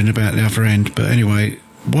was wondering about the other end, but anyway,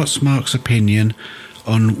 what's Mark's opinion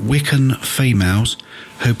on Wiccan females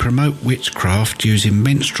who promote witchcraft using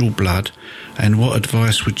menstrual blood, and what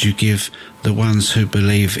advice would you give the ones who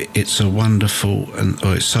believe it's so wonderful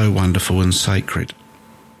and sacred?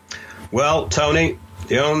 Well, Tony,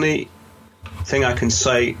 the only thing I can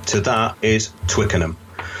say to that is Twickenham.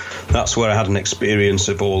 That's where I had an experience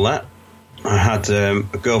of all that. I had a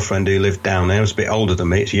girlfriend who lived down there. It was a bit older than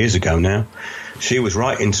me. It's years ago now. She was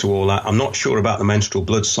right into all that. I'm not sure about the menstrual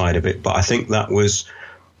blood side of it, but I think that was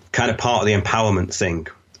kind of part of the empowerment thing,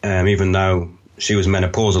 even though she was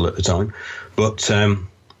menopausal at the time. But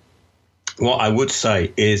what I would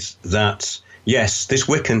say is that, yes, this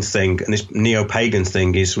Wiccan thing and this neo-pagan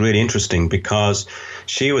thing is really interesting, because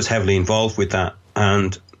she was heavily involved with that,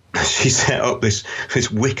 and she set up this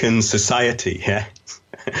Wiccan society, yeah,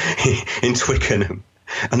 in Twickenham,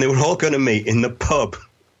 and they were all going to meet in the pub.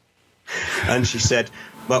 And she said,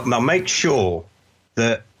 well, now make sure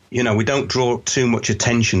that, you know, we don't draw too much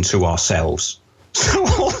attention to ourselves. So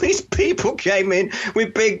all these people came in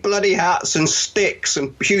with big bloody hats and sticks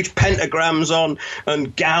and huge pentagrams on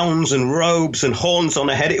and gowns and robes and horns on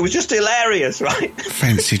their head. It was just hilarious, right?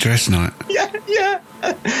 Fancy dress night. Yeah.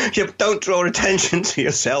 Yeah, but don't draw attention to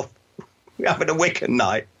yourself. We're having a Wiccan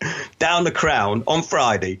night down the Crown on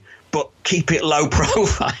Friday, but keep it low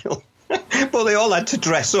profile. Well, they all had to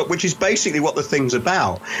dress up, which is basically what the thing's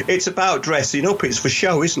about. It's about dressing up. It's for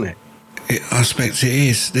show, isn't it? I expect it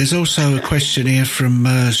is. There's also a question here from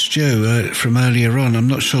Stu from earlier on. I'm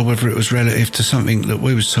not sure whether it was relative to something that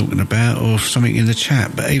we was talking about or something in the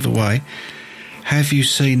chat, but either way, have you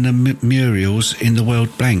seen the murals in the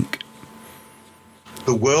World Bank?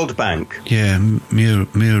 The World Bank? Yeah,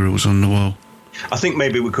 murals on the wall. I think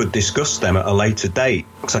maybe we could discuss them at a later date,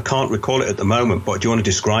 because I can't recall it at the moment, but do you want to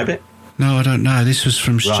describe it? No, I don't know. This was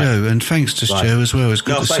from Stu, and thanks to Stu as well. It's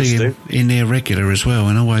good to see him in there regular as well,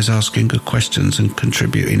 and always asking good questions and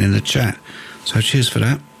contributing in the chat. So cheers for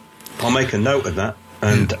that. I'll make a note of that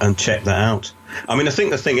and check that out. I mean, I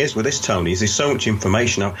think the thing is with this, Tony, is there's so much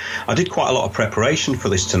information. I did quite a lot of preparation for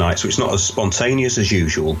this tonight, so it's not as spontaneous as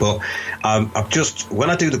usual. But I've just, when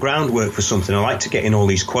I do the groundwork for something, I like to get in all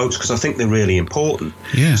these quotes because I think they're really important.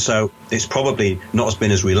 Yeah. So it's probably not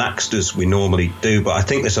been as relaxed as we normally do, but I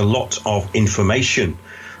think there's a lot of information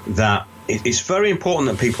that it's very important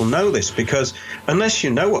that people know this, because unless you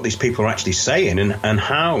know what these people are actually saying and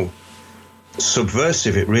how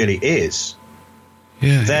subversive it really is,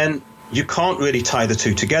 then you can't really tie the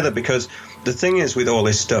two together, because the thing is with all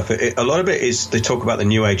this stuff, a lot of it is they talk about the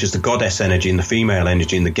New Age as the goddess energy and the female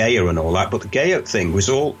energy and the Gaia and all that, but the Gaia thing was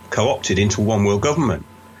all co-opted into one world government.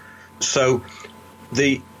 So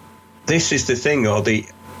this is the thing, or the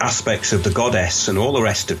aspects of the goddess and all the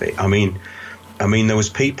rest of it. I mean, there was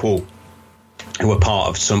people who were part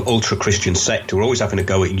of some ultra-Christian sect who were always having to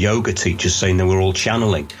go at yoga teachers saying they were all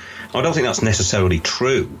channeling. I don't think that's necessarily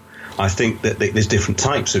true. I think that there's different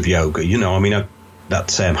types of yoga. You know, I mean,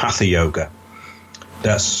 that's Hatha yoga.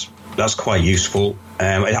 That's quite useful.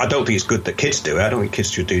 I don't think it's good that kids do it. I don't think kids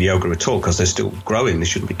should do yoga at all because they're still growing. They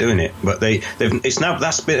shouldn't be doing it. But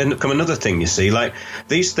that's become another thing, you see. Like,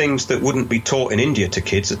 these things that wouldn't be taught in India to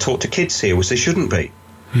kids are taught to kids here, which they shouldn't be.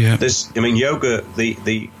 Yeah. Yoga,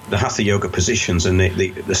 the Hatha yoga positions and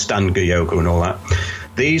the Stanga yoga and all that,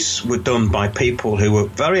 these were done by people who were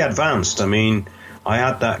very advanced. I mean, I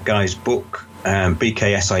had that guy's book,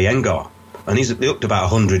 BKS Iyengar, and he looked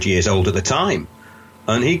about 100 years old at the time.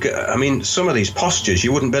 And some of these postures,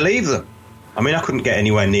 you wouldn't believe them. I mean, I couldn't get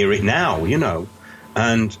anywhere near it now, you know.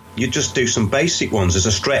 And you just do some basic ones as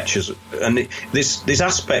a stretch, and there's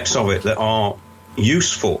aspects of it that are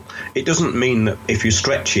useful. It doesn't mean that if you're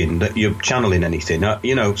stretching that you're channeling anything.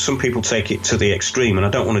 You know, some people take it to the extreme, and I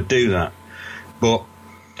don't want to do that. But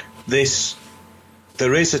there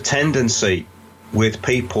is a tendency with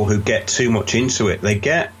people who get too much into it. They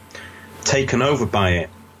get taken over by it.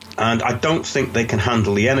 And I don't think they can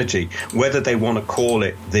handle the energy, whether they want to call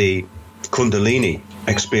it the Kundalini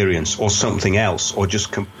experience or something else, or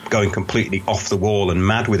just going completely off the wall and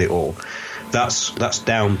mad with it all. That's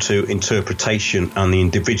down to interpretation and the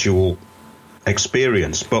individual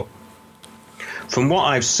experience. But from what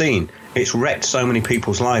I've seen, it's wrecked so many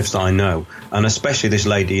people's lives that I know, and especially this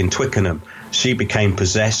lady in Twickenham. She became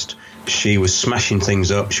possessed. She was smashing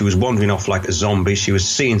things up. She was wandering off like a zombie. She was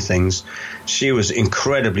seeing things. She was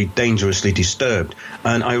incredibly dangerously disturbed.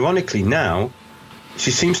 And ironically now, she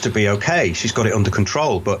seems to be okay. She's got it under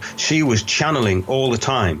control. But she was channeling all the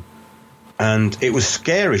time. And it was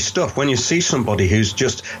scary stuff. When you see somebody who's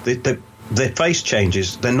just... their face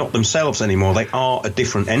changes. They're not themselves anymore. They are a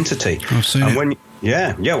different entity. I've seen it. Well,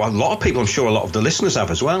 a lot of people, I'm sure a lot of the listeners have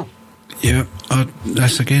as well. Yeah,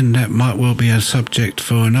 that might well be a subject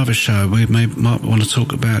for another show. We might want to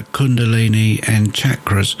talk about Kundalini and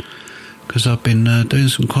chakras, because I've been doing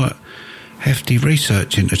some quite hefty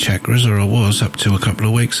research into chakras, or I was up to a couple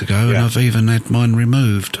of weeks ago, and I've even had mine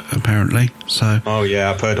removed, apparently. So. Oh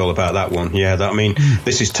yeah, I've heard all about that one. Yeah,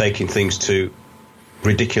 this is taking things to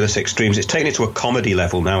ridiculous extremes. It's taking it to a comedy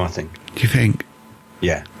level now, I think. Do you think?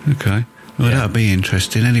 Yeah. Okay. Well, that'll be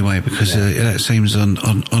interesting anyway, because that seems on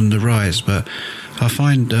the rise. But I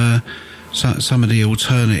find some of the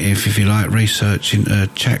alternative, if you like, research into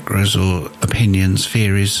chakras or opinions,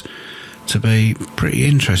 theories, to be pretty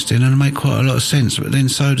interesting and make quite a lot of sense. But then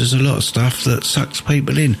so does a lot of stuff that sucks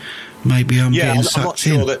people in. Maybe I'm getting sucked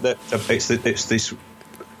in. I'm not sure that it's this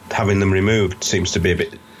having them removed seems to be a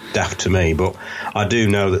bit daft to me, but I do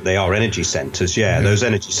know that they are energy centres. Those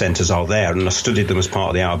energy centres are there, and I studied them as part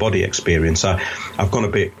of the out-of-body experience. I've gone a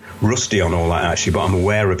bit rusty on all that, actually, but I'm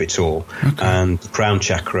aware of it all. Okay. And the crown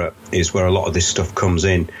chakra is where a lot of this stuff comes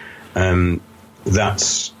in.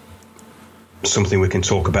 That's something we can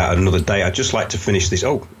talk about another day. I'd just like to finish this.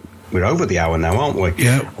 Oh, we're over the hour now, aren't we?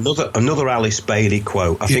 Yeah. Another Alice Bailey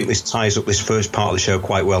quote. I think this ties up this first part of the show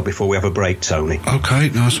quite well before we have a break, Tony. Okay,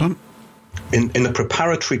 nice one. In the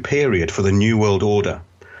preparatory period for the New World Order,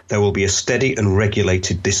 there will be a steady and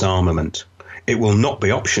regulated disarmament. It will not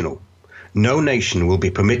be optional. No nation will be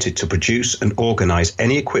permitted to produce and organise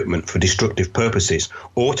any equipment for destructive purposes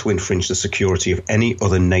or to infringe the security of any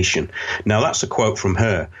other nation. Now, that's a quote from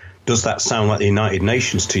her. Does that sound like the United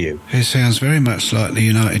Nations to you? It sounds very much like the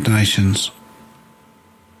United Nations.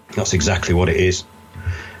 That's exactly what it is.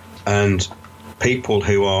 And people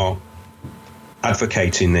who are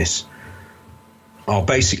advocating this are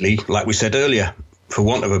basically, like we said earlier, for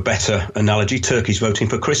want of a better analogy, turkeys voting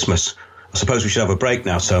for Christmas. I suppose we should have a break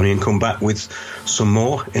now, Tony, and come back with some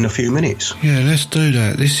more in a few minutes. Yeah, let's do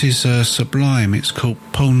that. This is Sublime. It's called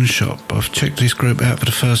Pawn Shop. I've checked this group out for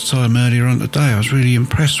the first time earlier on today. I was really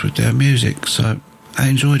impressed with their music, so I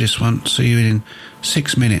enjoyed this one. See you in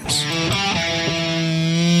 6 minutes.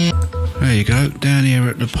 There you go, down here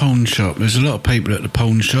at the pawn shop. There's a lot of people at the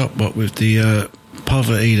pawn shop, what with the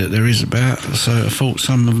poverty that there is about, so I thought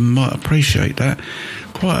some of them might appreciate that.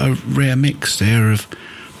 Quite a rare mix there of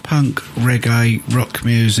punk, reggae, rock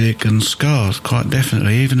music and ska, quite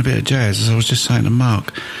definitely, even a bit of jazz, as I was just saying to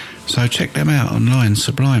Mark. So check them out online,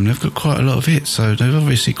 Sublime. They've got quite a lot of hits, so they're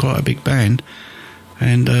obviously quite a big band,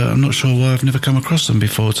 and I'm not sure why I've never come across them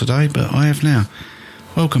before today, but I have now.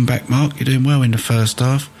 Welcome back, Mark. You're doing well in the first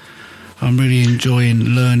half. I'm really enjoying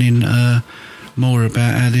learning more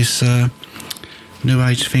about how this New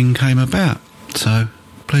Age thing came about. So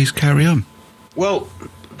please carry on. Well,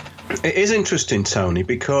 it is interesting, Tony,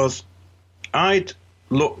 because I'd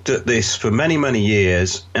looked at this for many, many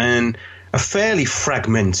years in a fairly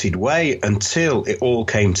fragmented way until it all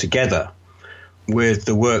came together with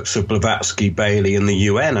the works of Blavatsky, Bailey and the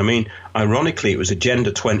UN. I mean, ironically, it was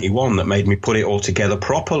Agenda 21 that made me put it all together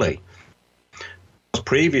properly.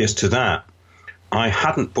 Previous to that, I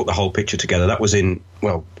hadn't put the whole picture together. That was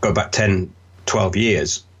go back 10, 12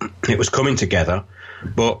 years. It was coming together.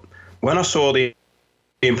 But when I saw the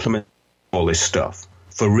implement all this stuff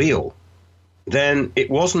for real, then it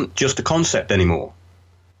wasn't just a concept anymore.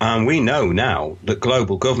 And we know now that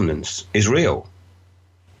global governance is real.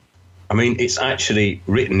 I mean, it's actually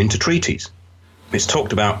written into treaties. It's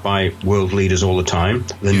talked about by world leaders all the time,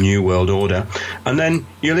 the New World Order. And then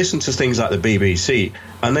you listen to things like the BBC,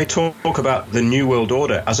 and they talk about the New World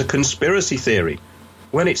Order as a conspiracy theory,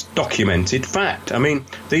 when it's documented fact. I mean,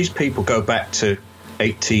 these people go back to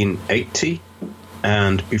 1880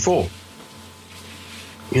 and before.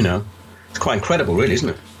 You know, it's quite incredible, really, isn't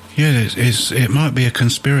it? Yeah, it might be a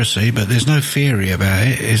conspiracy, but there's no theory about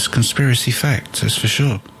it. It's conspiracy facts, that's for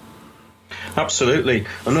sure. Absolutely.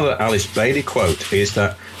 Another Alice Bailey quote is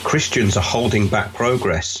that Christians are holding back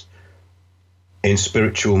progress in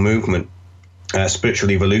spiritual movement,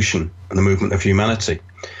 spiritual evolution and the movement of humanity.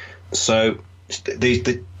 So there's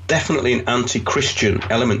definitely an anti-Christian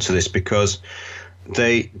element to this, because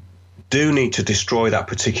they do need to destroy that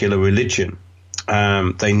particular religion.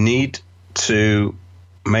 They need to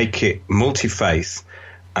make it multi-faith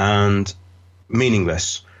and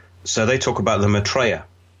meaningless. So they talk about the Maitreya.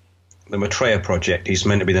 The Maitreya project is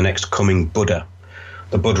meant to be the next coming Buddha,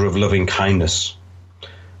 the Buddha of loving kindness.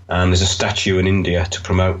 And there's a statue in India to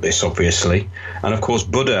promote this, obviously. And of course,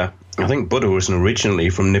 Buddha, I think Buddha was originally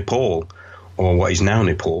from Nepal, or what is now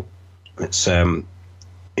Nepal. It's in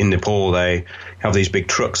Nepal, they have these big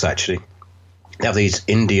trucks, actually. They have these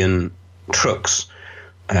Indian trucks,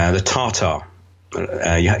 the Tata.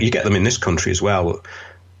 You get them in this country as well.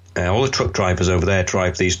 All the truck drivers over there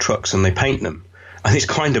drive these trucks and they paint them. And it's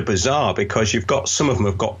kind of bizarre, because you've got some of them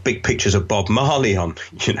have got big pictures of Bob Marley on,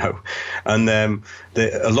 you know, and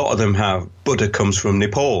a lot of them have Buddha comes from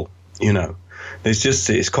Nepal, you know.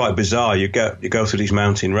 It's quite bizarre. You go through these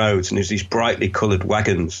mountain roads and there's these brightly coloured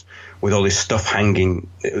wagons with all this stuff hanging,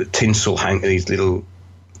 tinsel hanging, these little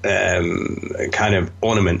kind of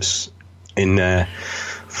ornaments in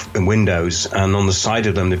windows, and on the side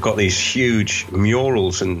of them they've got these huge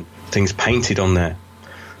murals and things painted on there.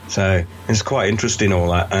 So it's quite interesting,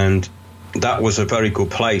 all that. And that was a very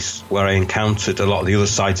good place where I encountered a lot of the other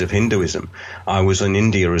sides of Hinduism. I was in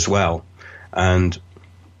India as well. And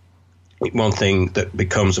one thing that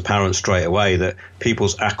becomes apparent straight away, that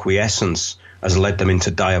people's acquiescence has led them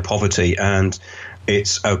into dire poverty, and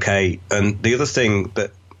it's okay. And the other thing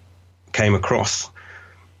that came across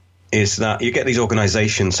is that you get these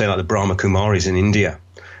organizations, say like the Brahma Kumaris in India,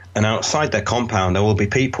 and outside their compound there will be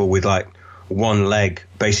people with like one leg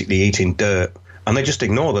basically eating dirt, and they just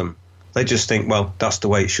ignore them. They just think, well, that's the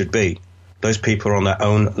way it should be. Those people are on their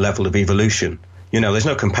own level of evolution. You know, there's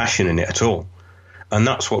no compassion in it at all. And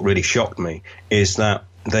that's what really shocked me, is that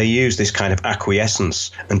they use this kind of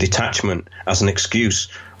acquiescence and detachment as an excuse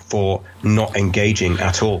for not engaging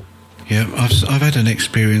at all. Yeah, I've had an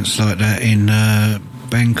experience like that in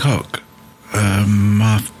Bangkok.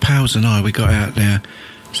 My pals and I, we got out there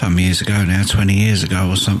some years ago now, 20 years ago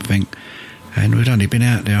or something, and we'd only been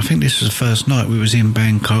out there. I think this was the first night we was in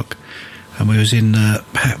Bangkok, and we was in the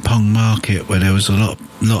Pat Pong market, where there was a lot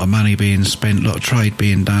of money being spent, a lot of trade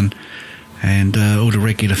being done, and all the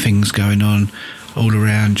regular things going on all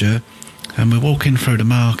around you. And we're walking through the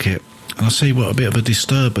market, and I see what a bit of a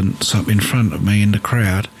disturbance up in front of me in the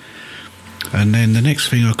crowd. And then the next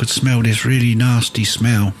thing, I could smell this really nasty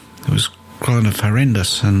smell. It was kind of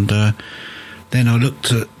horrendous. And then I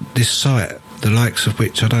looked at this site, the likes of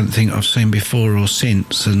which I don't think I've seen before or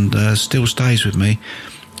since, and still stays with me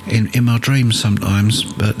in my dreams sometimes.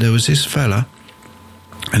 But there was this fella,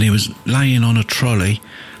 and he was laying on a trolley,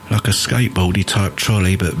 like a skateboardy type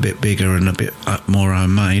trolley, but a bit bigger and a bit more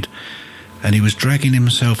homemade. And he was dragging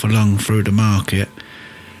himself along through the market,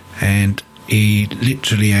 and he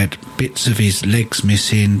literally had bits of his legs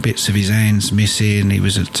missing, bits of his hands missing. He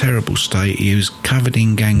was in a terrible state. He was covered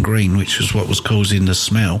in gangrene, which was what was causing the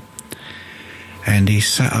smell. And he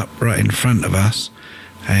sat up right in front of us,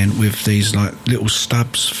 and with these like little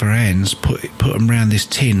stubs for hands, put them round this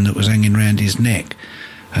tin that was hanging round his neck,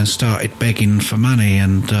 and started begging for money.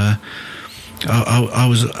 And I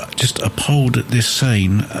was just appalled at this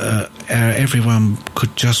scene. How everyone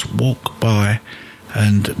could just walk by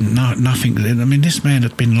and nothing. I mean, this man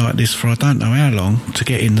had been like this for I don't know how long to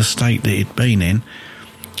get in the state that he'd been in.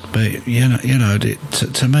 But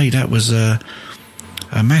to me that was a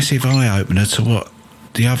massive eye opener to what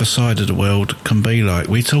the other side of the world can be like.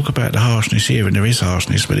 We talk about the harshness here, and there is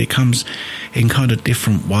harshness, but it comes in kind of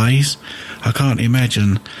different ways. I can't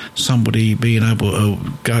imagine somebody being able to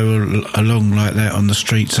go along like that on the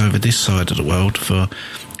streets over this side of the world for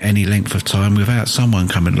any length of time without someone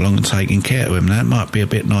coming along and taking care of him. That might be a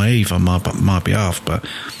bit naive on my behalf, but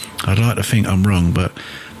I'd like to think I'm wrong. But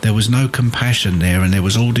there was no compassion there, and there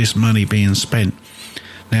was all this money being spent.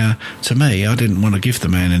 Now, to me, I didn't want to give the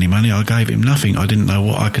man any money. I gave him nothing. I didn't know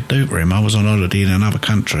what I could do for him. I was on holiday in another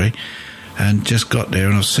country and just got there,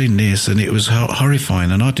 and I've seen this, and it was horrifying,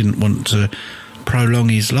 and I didn't want to prolong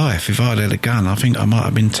his life. If I'd had a gun, I think I might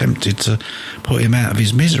have been tempted to put him out of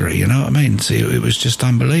his misery, you know what I mean? See, it was just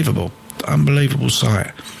unbelievable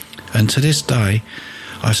sight. And to this day,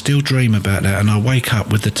 I still dream about that, and I wake up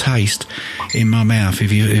with the taste in my mouth.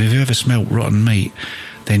 If you've ever smelt rotten meat,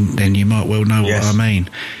 then you might well know what I mean.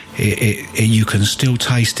 You can still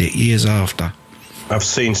taste it years after. I've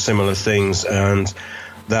seen similar things, and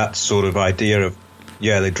that sort of idea of,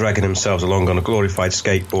 they're dragging themselves along on a glorified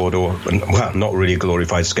skateboard, well, not really a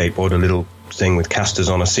glorified skateboard, a little thing with casters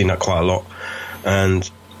on. I've seen that quite a lot. And,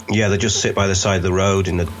 they just sit by the side of the road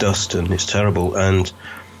in the dust, and it's terrible. And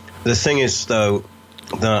the thing is, though,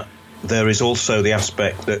 that there is also the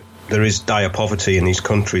aspect that there is dire poverty in these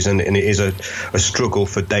countries, and it is a struggle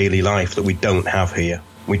for daily life that we don't have here.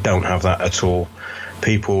 We don't have that at all.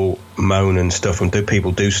 People moan and stuff, and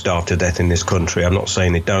people do starve to death in this country. I'm not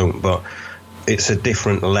saying they don't, but it's a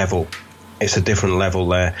different level. It's a different level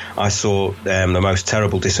there. I saw the most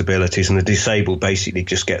terrible disabilities, and the disabled basically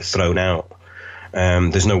just get thrown out.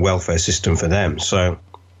 There's no welfare system for them. So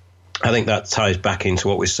I think that ties back into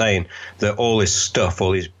what we're saying, that all this stuff,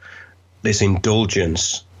 this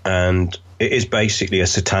indulgence, and it is basically a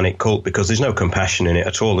satanic cult because there's no compassion in it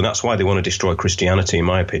at all, and that's why they want to destroy Christianity, in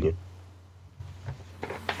my opinion.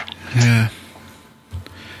 Yeah.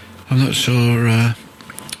 I'm not sure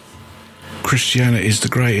Christianity is the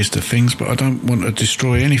greatest of things, but I don't want to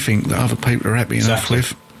destroy anything that other people are happy enough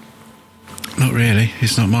with. Not really.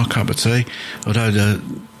 It's not my cup of tea. Although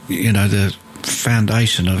the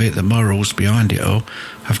foundation of it, the morals behind it all,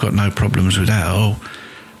 I've got no problems with that at all.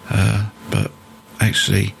 But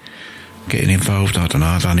actually getting involved, I don't know,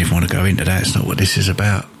 I don't even want to go into that. It's not what this is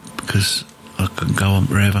about, because I can go on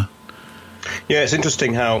forever. Yeah, it's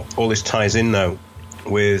interesting how all this ties in, though,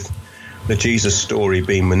 with the Jesus story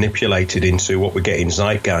being manipulated into what we get in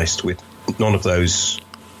Zeitgeist, with none of those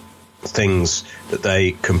things that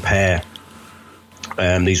they compare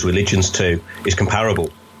these religions to is comparable.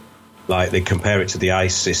 Like, they compare it to the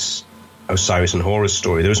ISIS, Osiris and Horus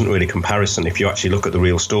story. There isn't really comparison if you actually look at the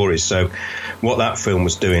real stories. So what that film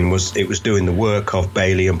was doing was it was doing the work of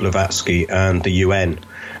Bailey and Blavatsky and the UN,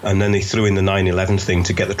 and then they threw in the 9/11 thing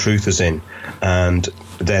to get the truthers in, and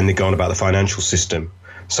then they go on about the financial system.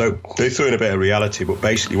 So they threw in a bit of reality, but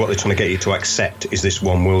basically what they're trying to get you to accept is this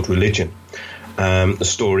one world religion. The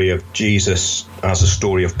story of Jesus as a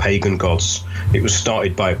story of pagan gods. It was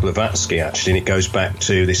started by Blavatsky, actually, and it goes back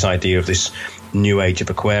to this idea of this new age of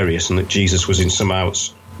Aquarius, and that Jesus was in somehow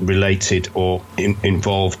related or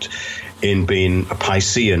involved in being a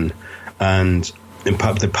Piscean, and in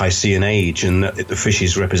the Piscean age, and that the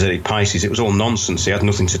fishes represented Pisces. It was all nonsense. It had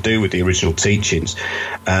nothing to do with the original teachings.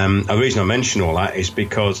 The reason I mention all that is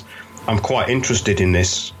because I'm quite interested in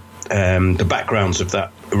this, the backgrounds of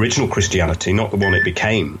that original Christianity, not the one it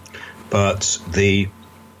became, but the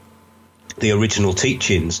original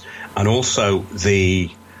teachings, and also the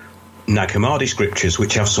Nag Hammadi scriptures,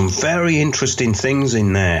 which have some very interesting things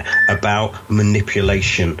in there about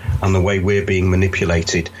manipulation and the way we're being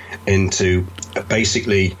manipulated into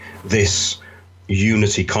basically this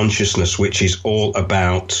unity consciousness, which is all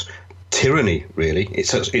about tyranny, really.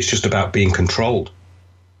 It's just about being controlled.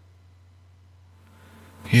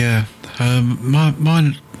 Yeah.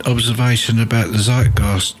 My observation about the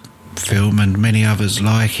Zeitgeist film and many others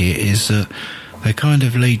like it is that they kind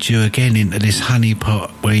of lead you again into this honeypot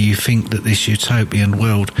where you think that this utopian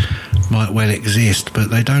world might well exist, but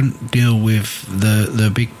they don't deal with the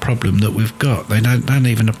big problem that we've got. They don't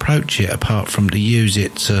even approach it apart from to use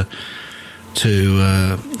it to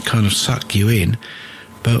kind of suck you in.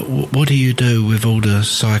 But what do you do with all the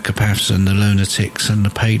psychopaths and the lunatics and the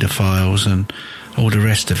paedophiles and all the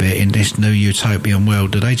rest of it in this new utopian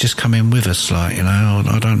world? Do they just come in with us, like, you know?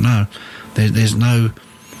 I don't know. There's no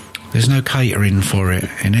There's no catering for it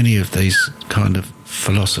in any of these kind of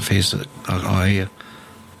philosophies that I hear.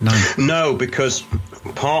 No, because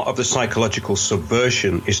part of the psychological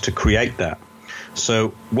subversion is to create that.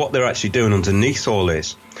 So what they're actually doing underneath all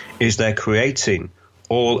this is they're creating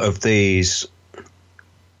all of these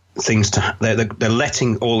things they're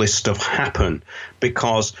letting all this stuff happen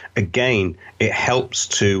because, again, it helps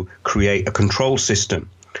to create a control system.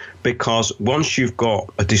 Because once you've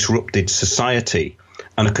got a disrupted society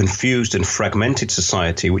and a confused and fragmented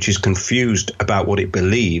society, which is confused about what it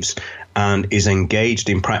believes and is engaged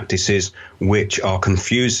in practices which are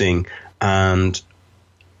confusing and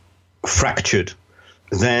fractured,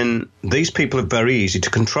 then these people are very easy to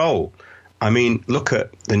control. I mean, look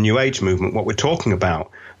at the New Age movement, what we're talking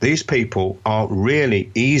about. These people are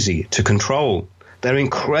really easy to control. They're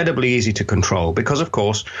incredibly easy to control because, of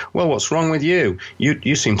course, well, what's wrong with you?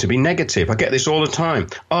 You seem to be negative. I get this all the time.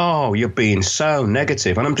 Oh, you're being so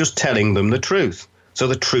negative. And I'm just telling them the truth. So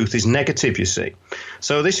the truth is negative, you see.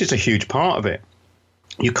 So this is a huge part of it.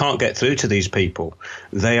 You can't get through to these people.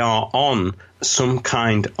 They are on some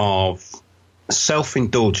kind of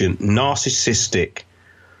self-indulgent, narcissistic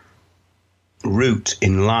route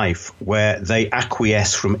in life where they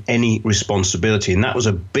acquiesce from any responsibility. And that was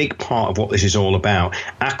a big part of what this is all about,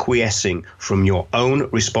 acquiescing from your own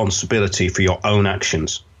responsibility for your own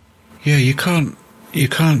actions. Yeah, you can't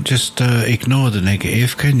just ignore the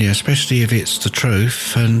negative, can you? Especially if it's the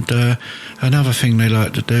truth. And another thing they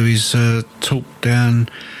like to do is talk down,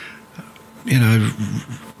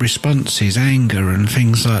 responses, anger and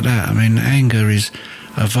things like that. I mean, anger is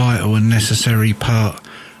a vital and necessary part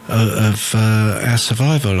of our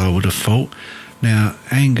survival, I would have thought. Now,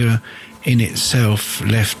 anger in itself,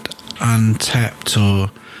 left untapped or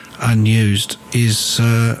unused, is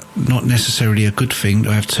not necessarily a good thing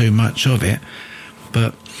to have too much of it.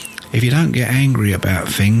 But if you don't get angry about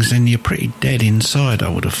things, then you're pretty dead inside, I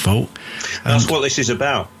would have thought. That's what this is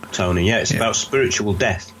about, Tony. Yeah, it's about spiritual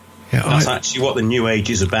death. Yeah, that's actually what the New Age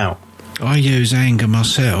is about. I use anger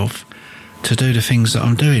myself to do the things that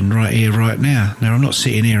I'm doing right here, right now. Now, I'm not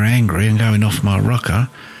sitting here angry and going off my rocker,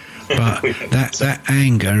 but that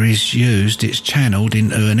anger is used, it's channeled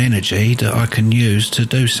into an energy that I can use to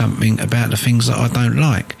do something about the things that I don't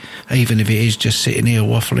like, even if it is just sitting here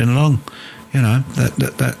waffling along.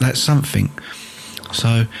 That's something.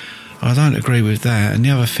 So I don't agree with that. And the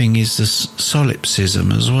other thing is the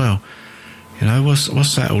solipsism as well.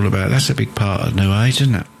 What's that all about? That's a big part of New Age,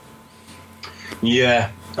 isn't it? Yeah.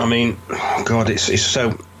 I mean, God, it's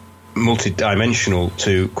so multidimensional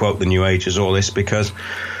to quote the New Age as all this, because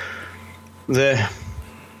it's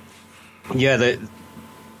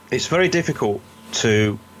very difficult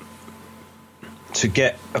to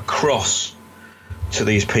get across to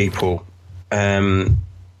these people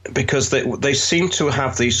because they seem to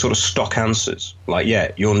have these sort of stock answers, like,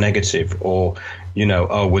 yeah, you're negative, or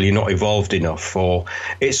oh, well, you're not evolved enough, or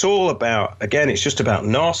it's all about, again, it's just about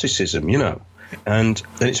narcissism, and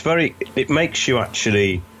it makes you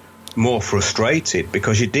actually more frustrated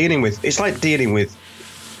because you're dealing with, it's like dealing with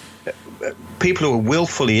people who are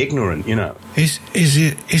willfully ignorant, Is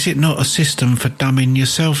it not a system for dumbing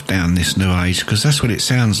yourself down, this New Age? Because that's what it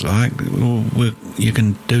sounds like. You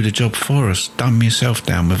can do the job for us, dumb yourself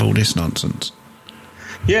down with all this nonsense.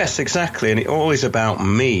 Yes, exactly, and it all is about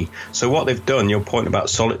me. So what they've done, your point about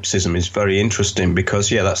solipsism is very interesting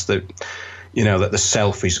because, yeah, that's that the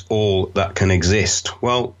self is all that can exist.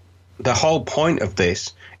 Well, the whole point of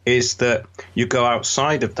this is that you go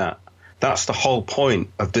outside of that. That's the whole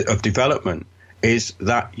point of development, is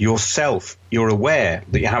that yourself, you're aware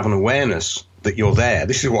that you have an awareness that you're there.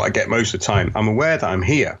 This is what I get most of the time. I'm aware that I'm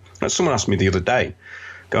here. Like someone asked me the other day,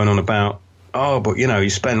 going on about, oh, but, you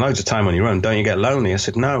spend loads of time on your own. Don't you get lonely? I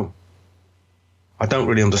said, no. I don't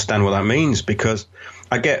really understand what that means, because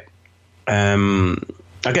I get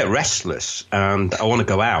restless and I want to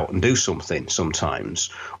go out and do something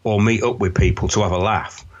sometimes, or meet up with people to have a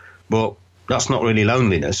laugh. But that's not really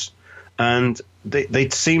loneliness. And they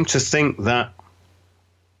seem to think that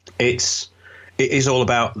it is all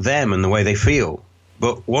about them and the way they feel.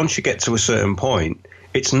 But once you get to a certain point,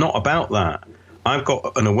 it's not about that. I've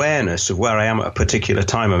got an awareness of where I am at a particular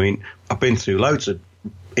time. I mean, I've been through loads of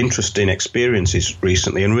interesting experiences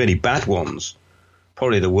recently, and really bad ones,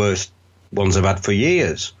 probably the worst ones I've had for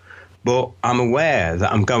years. But I'm aware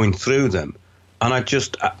that I'm going through them. And I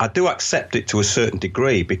do accept it to a certain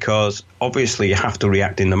degree, because obviously you have to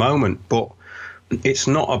react in the moment. But it's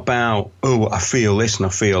not about, oh, I feel this and I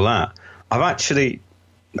feel that. I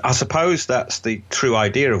suppose that's the true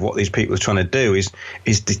idea of what these people are trying to do, is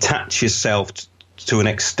detach yourself to an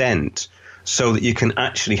extent so that you can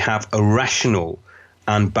actually have a rational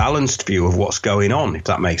and balanced view of what's going on, if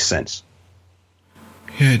that makes sense.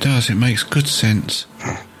 Yeah, it does. It makes good sense.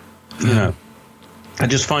 You know, I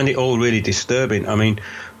just find it all really disturbing. I mean,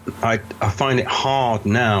 I find it hard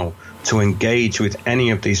now to engage with any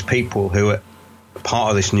of these people who are part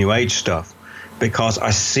of this New Age stuff, because I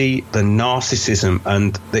see the narcissism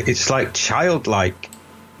and it's like childlike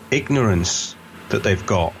ignorance that they've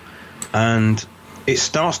got, and it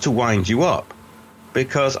starts to wind you up,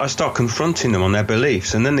 because I start confronting them on their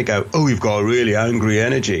beliefs, and then they go, "Oh, you've got a really angry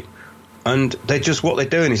energy," and what they're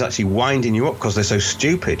doing is actually winding you up because they're so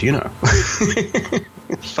stupid, you know.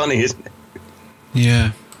 It's funny, isn't it?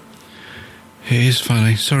 Yeah, it is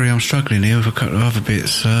funny. Sorry, I'm struggling here with a couple of other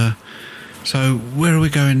bits. So where are we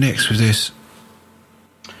going next with this?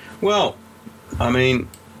 Well, I mean,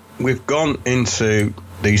 we've gone into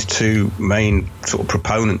these two main sort of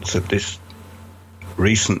proponents of this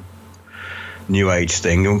recent New Age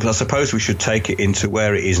thing, and I suppose we should take it into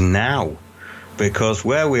where it is now, because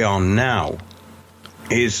where we are now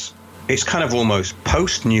it's kind of almost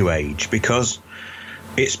post-New Age, because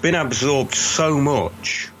it's been absorbed so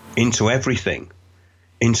much into everything,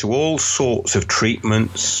 into all sorts of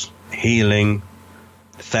treatments, healing,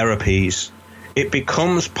 therapies. It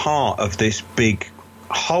becomes part of this big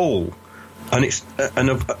whole,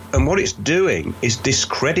 and what it's doing is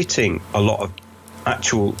discrediting a lot of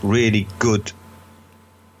actual really good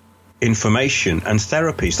information and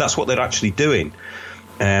therapies. That's what they're actually doing,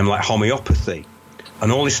 like homeopathy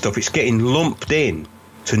and all this stuff. It's getting lumped in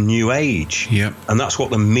to New Age, yep. And that's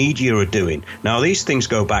what the media are doing. Now, these things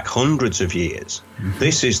go back hundreds of years. Mm-hmm.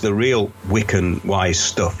 This is the real Wiccan wise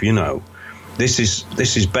stuff, you know. This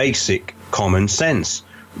is basic common sense,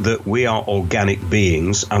 that we are organic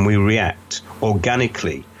beings and we react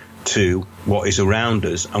organically to what is around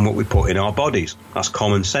us and what we put in our bodies. That's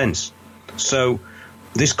common sense. So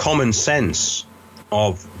this common sense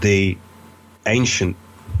of the ancient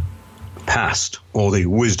past, or the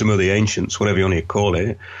wisdom of the ancients, whatever you want to call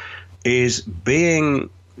it, is being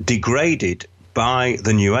degraded by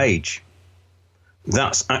the New Age.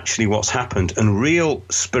 That's actually what's happened. And real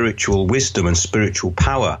spiritual wisdom and spiritual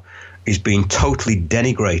power is being totally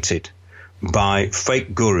denigrated by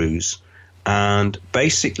fake gurus and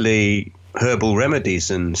basically herbal remedies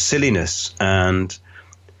and silliness and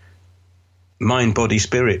mind, body,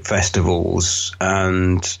 spirit festivals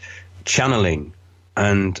and channeling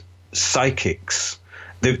and psychics.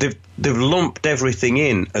 They've lumped everything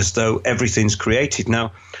in as though everything's created.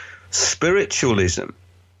 Now, spiritualism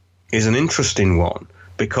is an interesting one,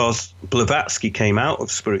 because Blavatsky came out of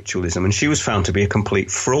spiritualism and she was found to be a complete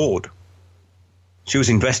fraud. She was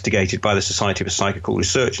investigated by the Society for Psychical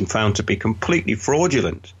Research and found to be completely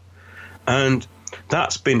fraudulent. And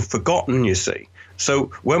that's been forgotten, you see.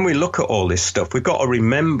 So when we look at all this stuff, we've got to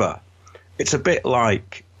remember it's a bit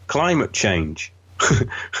like climate change.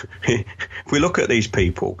 If we look at these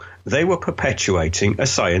people, they were perpetuating a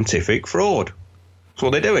scientific fraud. That's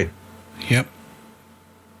what they're doing. Yep.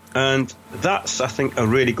 And that's, I think, a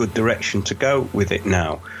really good direction to go with it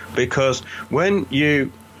now, because when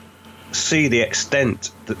you see the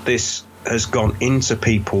extent that this has gone into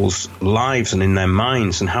people's lives and in their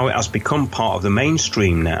minds, and how it has become part of the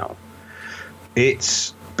mainstream now,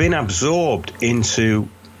 it's been absorbed into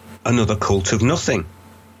another cult of nothing.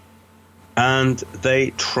 And they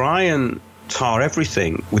try and tar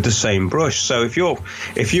everything with the same brush. So if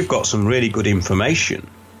you've got some really good information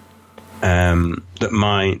that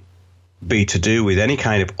might be to do with any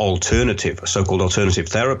kind of alternative, so-called alternative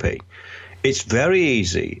therapy, it's very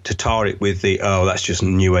easy to tar it with that's just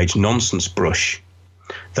New Age nonsense brush.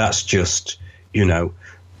 That's just,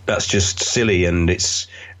 that's just silly, and it's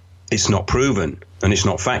not proven and it's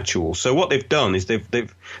not factual. So what they've done is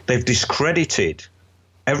they've discredited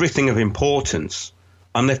everything of importance,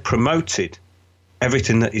 and they've promoted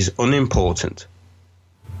everything that is unimportant.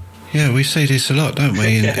 Yeah, we see this a lot, don't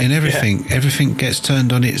we? In everything, everything gets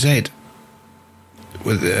turned on its head.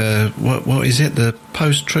 With what is it? The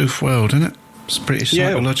post-truth world, isn't it? It's British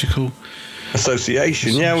Psychological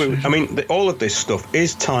Association. Yeah, all of this stuff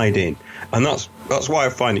is tied in, and that's why I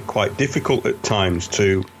find it quite difficult at times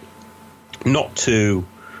to not to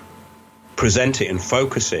present it and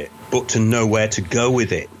focus it, but to know where to go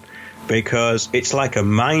with it, because it's like a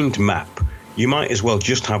mind map. You might as well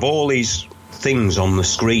just have all these things on the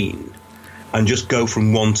screen and just go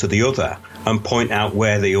from one to the other and point out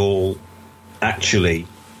where they all actually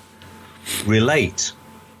relate,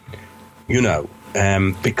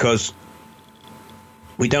 because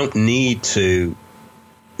we don't need to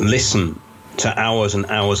listen to hours and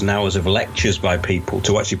hours and hours of lectures by people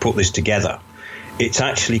to actually put this together. It's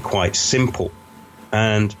actually quite simple.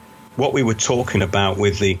 And what we were talking about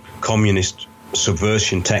with the communist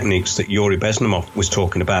subversion techniques that Yuri Bezmenov was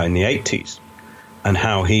talking about in the 80s, and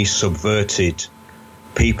how he subverted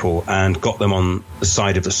people and got them on the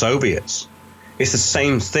side of the Soviets. It's the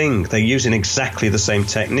same thing. They're using exactly the same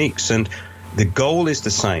techniques, and the goal is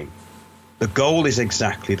the same. The goal is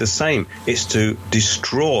exactly the same. It's to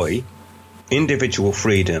destroy individual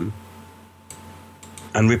freedom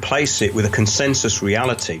and replace it with a consensus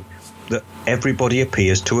reality that everybody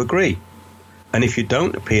appears to agree. And if you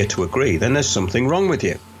don't appear to agree, then there's something wrong with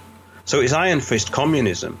you. So it's iron fist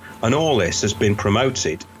communism, and all this has been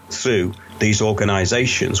promoted through these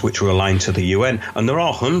organizations which are aligned to the UN, and there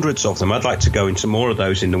are hundreds of them. I'd like to go into more of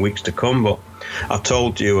those in the weeks to come, but I've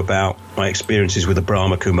told you about my experiences with the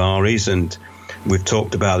Brahma Kumaris, and we've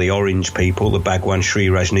talked about the Orange people, the Bhagwan Sri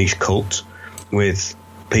Rajneesh cult, with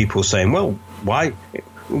people saying, well, why?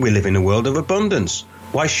 We live in a world of abundance.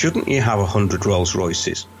 Why shouldn't you have 100 Rolls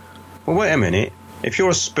Royces? Well, wait a minute. If you're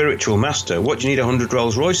a spiritual master, what do you need 100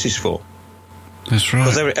 Rolls Royces for? That's right.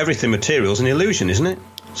 Because everything material is an illusion, isn't it?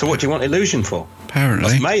 So what do you want illusion for?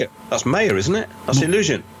 Apparently. That's Maya, isn't it? That's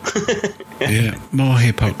illusion. Yeah, more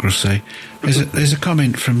hypocrisy. There's a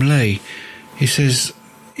comment from Lee. He says,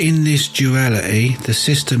 in this duality, the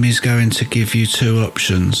system is going to give you two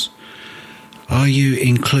options. Are you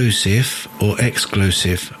inclusive or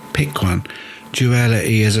exclusive? Pick one.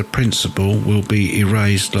 Duality as a principle will be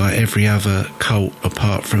erased like every other cult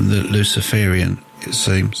apart from the Luciferian, it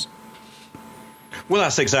seems. Well,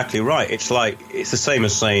 that's exactly right. It's the same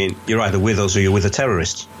as saying you're either with us or you're with the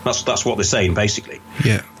terrorists. That's what they're saying, basically.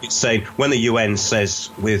 Yeah. It's saying when the UN says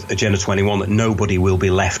with Agenda 21 that nobody will be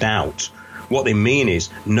left out, what they mean is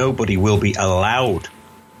nobody will be allowed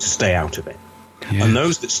to stay out of it. Yes. And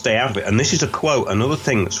those that stay out of it, and this is a quote, another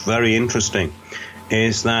thing that's very interesting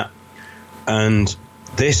is that, and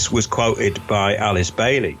this was quoted by Alice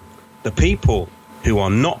Bailey, the people who are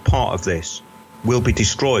not part of this will be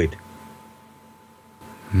destroyed.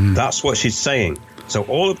 That's what she's saying. So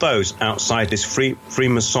all of those outside this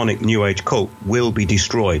Freemasonic New Age cult will be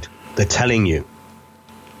destroyed. They're telling you.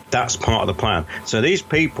 That's part of the plan. So these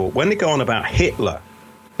people, when they go on about Hitler,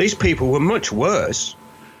 these people were much worse,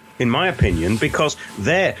 in my opinion, because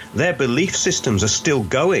their belief systems are still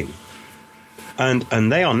going. And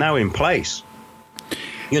they are now in place.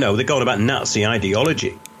 You know, they're going about Nazi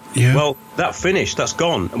ideology. Yeah. Well, that finished. That's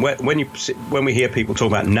gone. When we hear people talk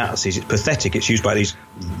about Nazis, it's pathetic. It's used by these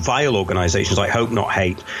vile organisations like Hope Not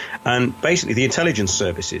Hate, and basically the intelligence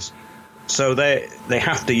services. So they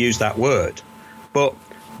have to use that word. But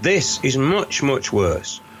this is much, much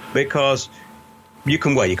worse, because you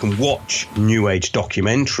can watch New Age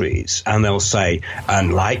documentaries, and they'll say,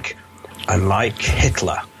 and like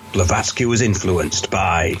Hitler, Blavatsky was influenced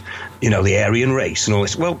by, the Aryan race and all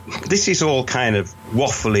this. Well, this is all kind of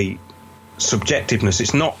waffly subjectiveness.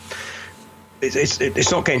 It's not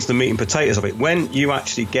getting to the meat and potatoes of it. When you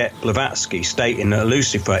actually get Blavatsky stating that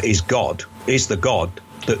Lucifer is God, is the God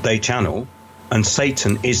that they channel, and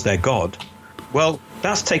Satan is their God, well,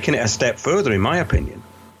 that's taking it a step further, in my opinion.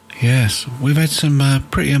 Yes, we've had some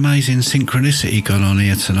pretty amazing synchronicity gone on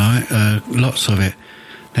here tonight, lots of it.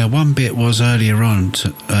 Now, one bit was earlier on,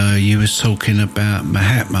 you was talking about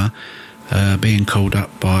Mahatma being called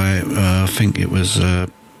up by, I think it was,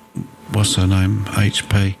 what's her name,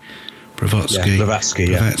 H.P. Blavatsky.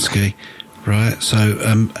 Blavatsky, right. So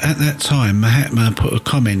at that time, Mahatma put a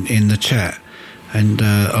comment in the chat, and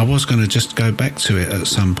I was going to just go back to it at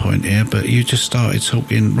some point here, but you just started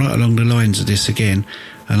talking right along the lines of this again,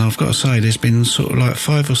 and I've got to say, there's been sort of like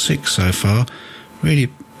 5 or 6 so far, really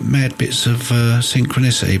mad bits of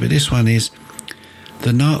synchronicity, but this one is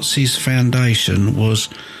the Nazis' foundation was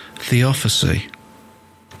theosophy.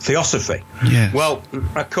 Theosophy? Yes. Well,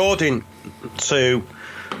 according to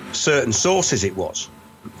certain sources it was,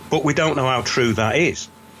 but we don't know how true that is.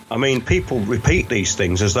 I mean, people repeat these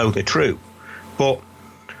things as though they're true, but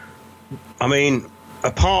I mean,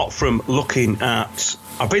 apart from looking at,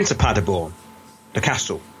 I've been to Paderborn, the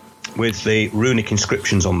castle, with the runic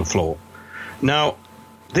inscriptions on the floor. Now,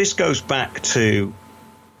 this goes back to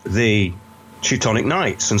the Teutonic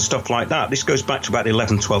Knights and stuff like that. This goes back to about the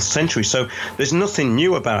 11th, 12th century. So there's nothing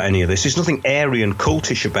new about any of this. There's nothing Aryan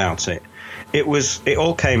cultish about it. It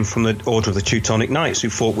all came from the order of the Teutonic Knights, who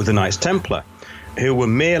fought with the Knights Templar, who were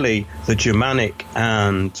merely the Germanic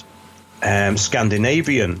and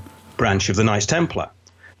Scandinavian branch of the Knights Templar.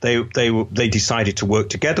 They decided to work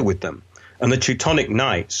together with them. And the Teutonic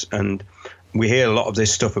Knights, and we hear a lot of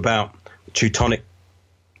this stuff about Teutonic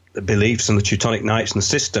beliefs and the Teutonic Knights and the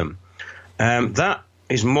system, that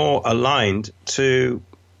is more aligned to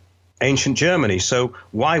ancient Germany. So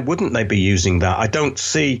why wouldn't they be using that? I don't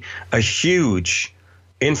see a huge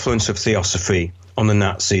influence of theosophy on the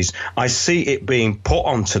Nazis. I see it being put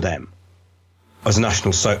onto them as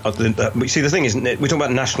national. You see, the thing is, we're talking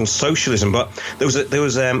about National Socialism, but there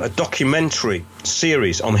was a documentary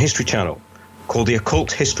series on the History Channel called The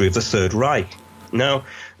Occult History of the Third Reich. Now,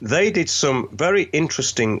 they did some very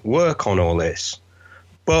interesting work on all this,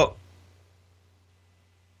 but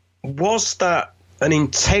was that an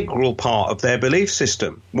integral part of their belief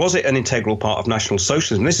system? Was it an integral part of National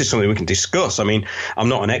Socialism? This is something we can discuss. I mean, I'm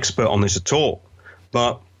not an expert on this at all,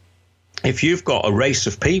 but if you've got a race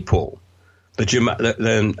of people, the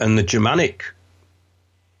Germanic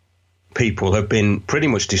people have been pretty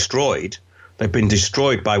much destroyed. They've been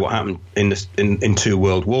destroyed by what happened in 2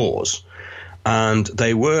 world wars, and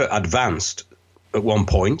they were advanced at one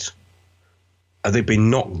point. They've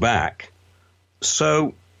been knocked back.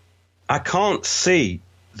 So I can't see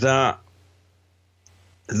that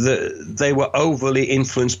they were overly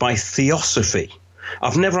influenced by theosophy.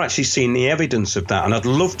 I've never actually seen the evidence of that, and I'd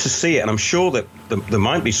love to see it, and I'm sure that there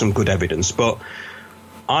might be some good evidence, but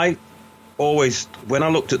I always, when I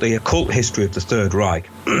looked at the occult history of the Third Reich,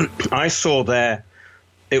 I saw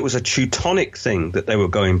it was a Teutonic thing that they were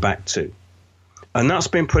going back to, and that's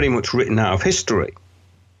been pretty much written out of history.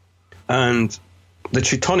 And the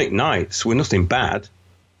Teutonic Knights were nothing bad.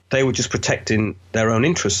 They were just protecting their own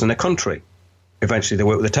interests and their country. Eventually they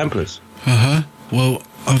worked with the Templars. Uh-huh. Well,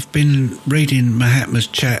 I've been reading Mahatma's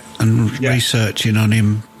chat and researching on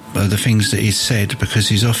him, the things that he's said, because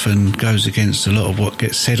he's often goes against a lot of what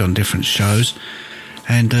gets said on different shows.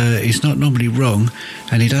 And he's not normally wrong,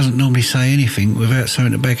 and he doesn't normally say anything without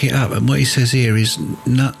something to back it up. And what he says here is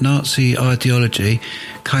Nazi ideology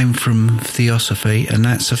came from theosophy, and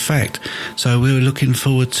that's a fact. So we were looking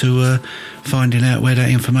forward to finding out where that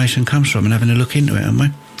information comes from and having a look into it, aren't we?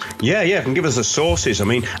 Yeah, can give us the sources. I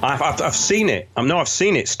mean, I've seen it. I've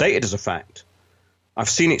seen it stated as a fact. I've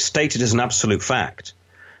seen it stated as an absolute fact.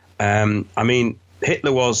 I mean,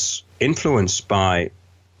 Hitler was influenced by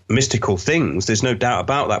mystical things. There's no doubt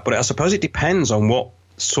about that. But I suppose it depends on what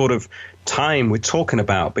sort of time we're talking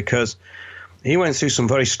about, because he went through some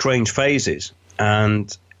very strange phases,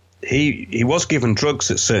 and he was given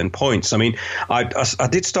drugs at certain points. I mean, I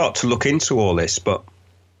did start to look into all this, but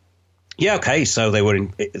yeah, okay. So they were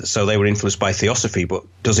influenced by theosophy, but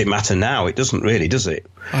does it matter now? It doesn't really, does it?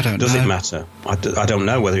 I don't know. Does it matter? I don't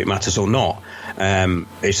know whether it matters or not.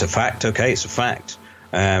 It's a fact. Okay, it's a fact.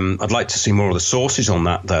 I'd like to see more of the sources on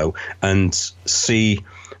that, though, and see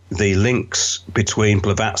the links between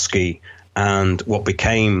Blavatsky and what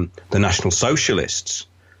became the National Socialists.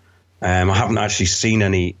 I haven't actually seen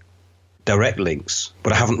any direct links,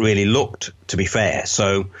 but I haven't really looked, to be fair.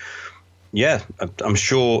 So, yeah, I'm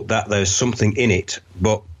sure that there's something in it.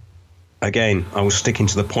 But again, I was sticking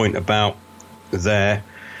to the point about their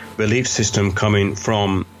belief system coming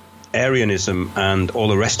from Aryanism and all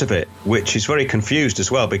the rest of it, which is very confused as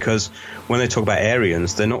well, because when they talk about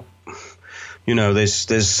Aryans, they're not,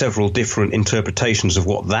 there's several different interpretations of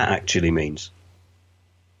what that actually means.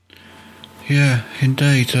 Yeah,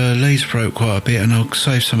 indeed. Lee's broke quite a bit, and I'll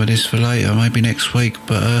save some of this for later, maybe next week,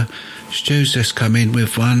 but Stu's just come in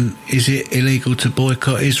with one. Is it illegal to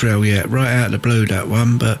boycott Israel yet? Right out of the blue, that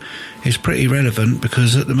one, but it's pretty relevant,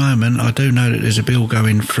 because at the moment I do know that there's a bill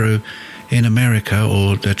going through in America,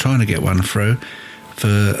 or they're trying to get one through,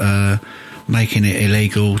 for making it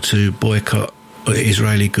illegal to boycott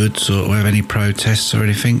Israeli goods or have any protests or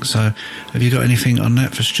anything. So have you got anything on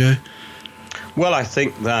that for Stu? Well, I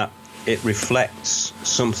think that it reflects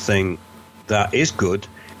something that is good,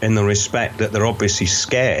 in the respect that they're obviously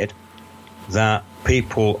scared that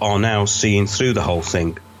people are now seeing through the whole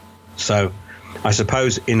thing. So I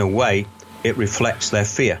suppose in a way it reflects their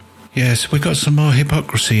fear. Yes, we've got some more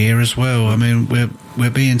hypocrisy here as well. I mean, we're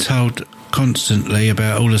being told constantly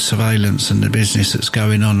about all the surveillance and the business that's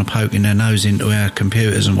going on and poking their nose into our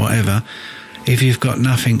computers and whatever. If you've got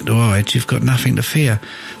nothing to hide, you've got nothing to fear.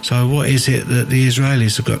 So what is it that the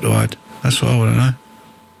Israelis have got to hide? That's what I want to know.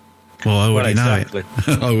 Well, I already know it.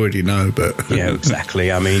 I already know, but... Yeah,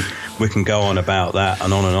 exactly. I mean, we can go on about that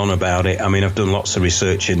and on about it. I mean, I've done lots of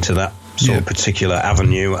research into that sort of particular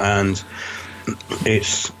avenue, and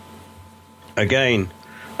it's, again,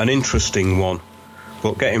 an interesting one.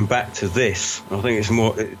 But getting back to this, I think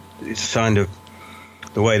it's kind of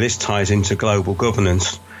the way this ties into global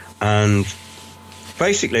governance. And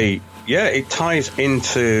basically, yeah, it ties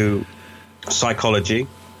into psychology,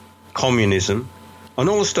 communism, and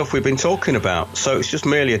all the stuff we've been talking about. So it's just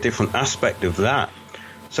merely a different aspect of that.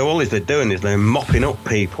 So all they're doing is they're mopping up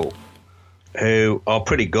people who are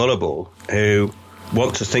pretty gullible, who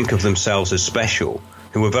want to think of themselves as special,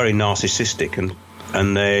 who are very narcissistic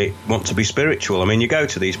and they want to be spiritual. I mean, you go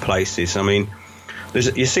to these places, I mean,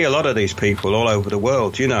 you see a lot of these people all over the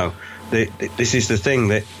world, you know. This is the thing,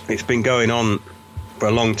 that it's been going on for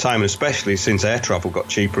a long time, especially since air travel got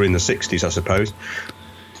cheaper in the 60s, I suppose.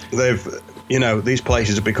 These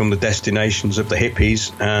places have become the destinations of the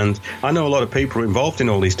hippies, and I know a lot of people are involved in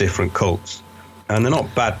all these different cults, and they're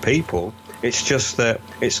not bad people. It's just that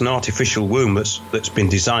it's an artificial womb that's been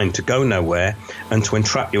designed to go nowhere and to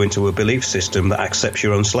entrap you into a belief system that accepts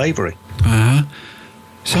your own slavery. Uh-huh.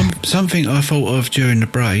 Something I thought of during the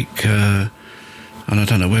break, and I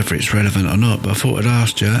don't know whether it's relevant or not, but I thought I'd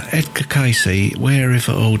ask you, Edgar Cayce, where, if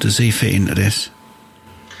at all, does he fit into this?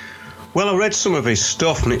 Well, I read some of his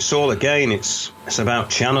stuff, and it's about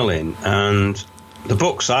channeling, and the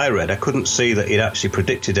books I read, I couldn't see that he'd actually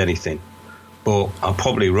predicted anything. But I'm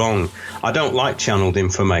probably wrong. I don't like channeled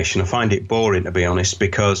information. I find it boring, to be honest,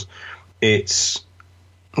 because it's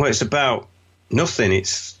about nothing.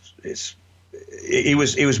 He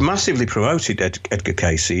was massively promoted, Edgar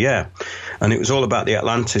Cayce, yeah, and it was all about the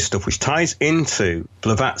Atlantis stuff, which ties into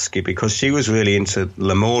Blavatsky, because she was really into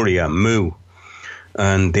Lemuria, Mu,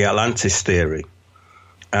 and the Atlantis theory,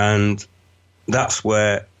 and that's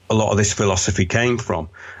where a lot of this philosophy came from.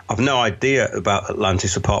 I've no idea about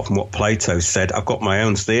Atlantis apart from what Plato said. I've got my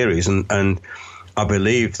own theories, and I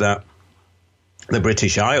believe that the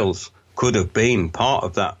British Isles could have been part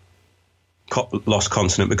of that lost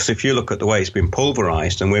continent, because if you look at the way it's been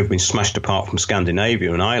pulverized and we've been smashed apart from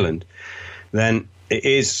Scandinavia and Ireland, then it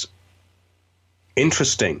is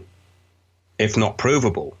interesting, if not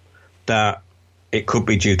provable, that it could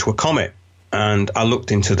be due to a comet. And I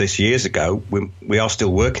looked into this years ago. We are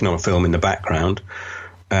still working on a film in the background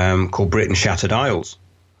called Britain Shattered Isles,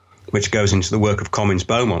 which goes into the work of Comyns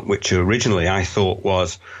Beaumont, which originally I thought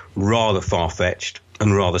was rather far-fetched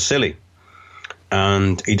and rather silly.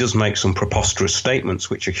 And he does make some preposterous statements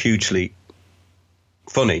which are hugely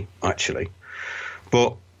funny, actually.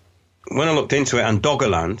 But when I looked into it, and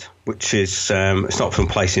Doggerland, which is, it's not some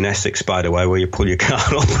place in Essex, by the way, where you pull your car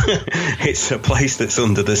up. It's a place that's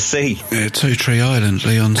under the sea. Yeah, Two Tree Island,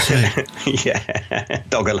 Leon Sea. Yeah,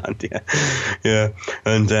 Doggerland, yeah.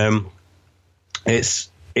 And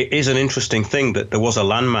it is an interesting thing that there was a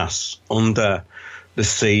landmass under the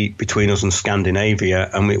sea between us and Scandinavia,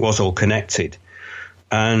 and it was all connected.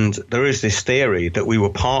 And there is this theory that we were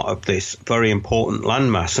part of this very important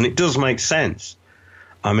landmass, and it does make sense.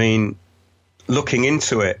 I mean, looking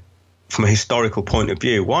into it from a historical point of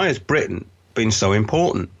view, why has Britain been so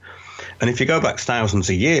important? And if you go back thousands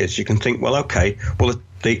of years, you can think, well, okay, well,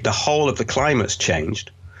 the whole of the climate's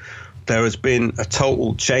changed. There has been a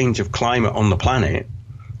total change of climate on the planet,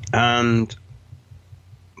 and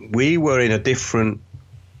we were in a different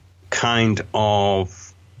kind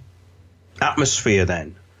of atmosphere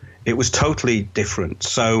then. It was totally different.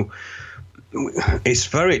 So it's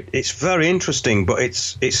very interesting, but it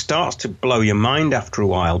starts to blow your mind after a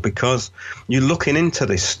while, because you're looking into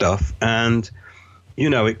this stuff, and you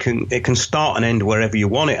know it can start and end wherever you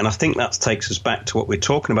want it. And I think that takes us back to what we're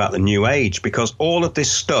talking about, the New Age, because all of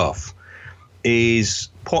this stuff is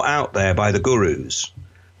put out there by the gurus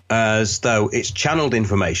as though it's channeled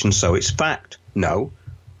information, so it's fact. No,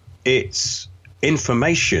 it's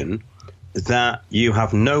information that you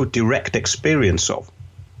have no direct experience of.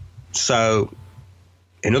 So,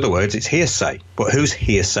 in other words, it's hearsay. But whose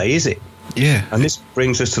hearsay is it? Yeah. And this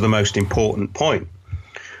brings us to the most important point,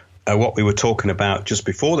 what we were talking about just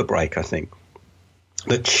before the break, I think.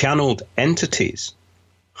 That channeled entities,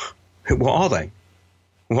 what are they?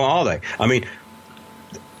 What are they? I mean,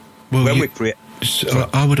 well, when we create...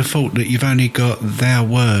 I would have thought that you've only got their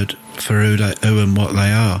word for who and what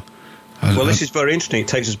they are. Well, this is very interesting. It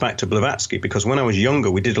takes us back to Blavatsky, because when I was younger,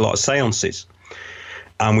 we did a lot of seances.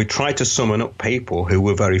 And we tried to summon up people who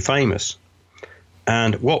were very famous.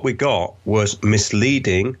 And what we got was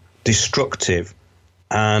misleading, destructive,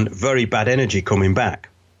 and very bad energy coming back.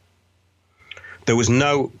 There was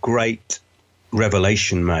no great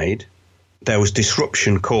revelation made. There was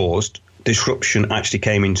disruption caused. Disruption actually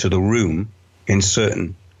came into the room in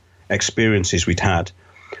certain experiences we'd had.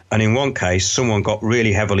 And in one case, someone got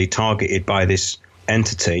really heavily targeted by this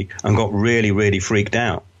entity and got really, really freaked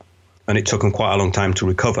out. And it took them quite a long time to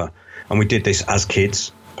recover. And we did this as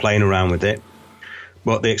kids, playing around with it.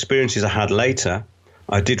 But the experiences I had later,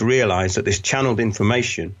 I did realize that this channeled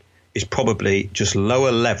information is probably just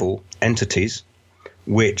lower level entities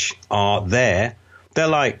which are there. They're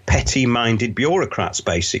like petty-minded bureaucrats,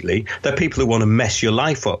 basically. They're people who want to mess your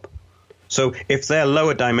life up. So if they're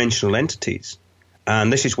lower dimensional entities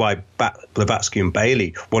And this is why Blavatsky and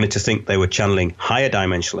Bailey wanted to think they were channeling higher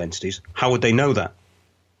dimensional entities. How would they know that?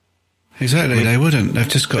 Exactly, they wouldn't. They've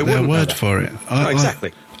just got their word for it.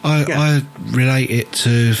 Exactly. I relate it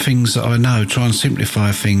to things that I know, try and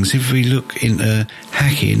simplify things. If we look into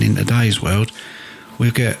hacking in today's world,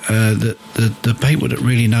 we get the people that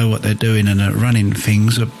really know what they're doing and are running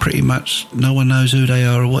things are pretty much, no one knows who they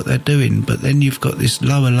are or what they're doing. But then you've got this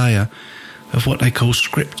lower layer of what they call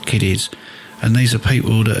script kiddies. And these are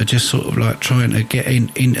people that are just sort of like trying to get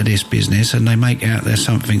into this business, and they make out they're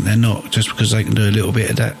something they're not, just because they can do a little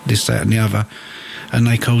bit of that, this, that and the other. And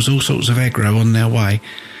they cause all sorts of aggro on their way.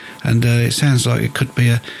 And it sounds like it could be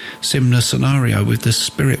a similar scenario with the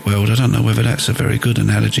spirit world. I don't know whether that's a very good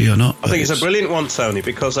analogy or not. I think it's a brilliant one, Tony,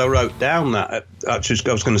 because I wrote down that. Actually,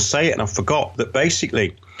 I was going to say it and I forgot that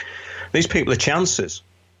basically these people are chancers.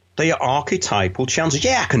 They are archetypal chancers.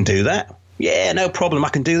 Yeah, I can do that. Yeah, no problem. I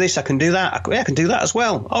can do this. I can do that. I can do that as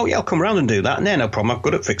well. Oh, yeah, I'll come around and do that. No problem. I'm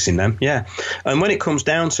good at fixing them. Yeah. And when it comes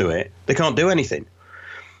down to it, they can't do anything.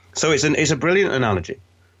 So it's a brilliant analogy,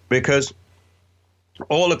 because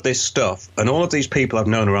all of this stuff and all of these people I've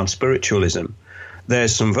known around spiritualism,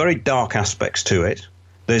 there's some very dark aspects to it.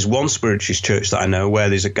 There's one spiritualist church that I know where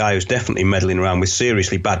there's a guy who's definitely meddling around with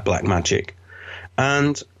seriously bad black magic.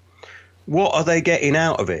 And what are they getting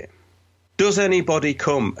out of it? Does anybody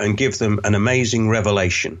come and give them an amazing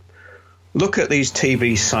revelation? Look at these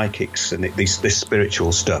TV psychics and this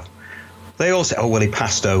spiritual stuff. They all say, oh, well, he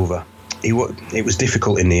passed over. It was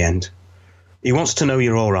difficult in the end. He wants to know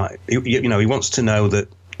you're all right. He wants to know that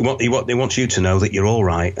he wants you to know that you're all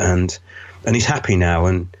right, and he's happy now,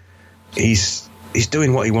 and he's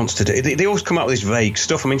doing what he wants to do. They always come out with this vague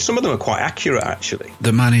stuff. I mean, some of them are quite accurate, actually.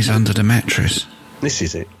 The money's under the mattress. This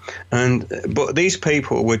is it. But these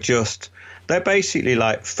people were they're basically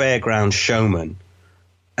like fairground showmen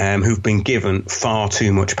who've been given far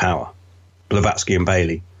too much power. Blavatsky and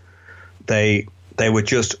Bailey. They were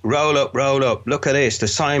just roll up, look at this, the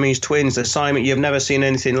Siamese twins, you've never seen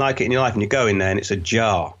anything like it in your life, and you go in there and it's a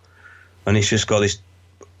jar, and it's just got this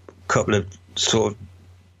couple of sort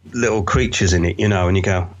of little creatures in it, and you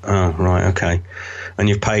go, oh, right, okay, and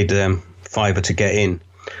you've paid £5 to get in,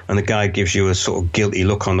 and the guy gives you a sort of guilty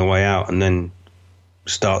look on the way out, and then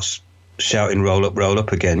starts shouting roll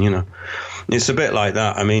up again, It's a bit like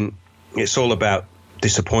that. I mean, it's all about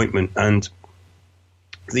disappointment, and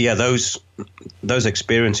yeah, those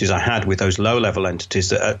experiences I had with those low-level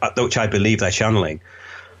entities, which I believe they're channeling,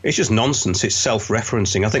 it's just nonsense. It's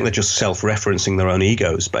self-referencing. I think they're just self-referencing their own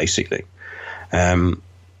egos, basically. And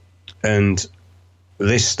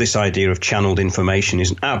this idea of channeled information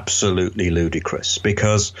is absolutely ludicrous,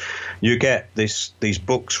 because you get these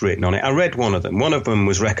books written on it. I read one of them. One of them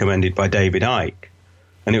was recommended by David Icke,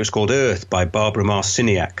 and it was called Earth by Barbara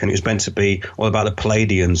Marciniak, and it was meant to be all about the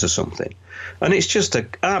Pleiadians or something. And it's just an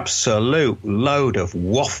absolute load of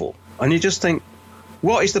waffle. And you just think,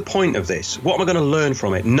 what is the point of this? What am I going to learn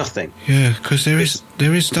from it? Nothing. Yeah, because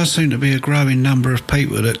does seem to be a growing number of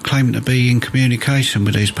people that claim to be in communication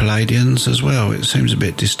with these Pleiadians as well. It seems a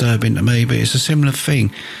bit disturbing to me, but it's a similar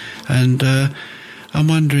thing. And I'm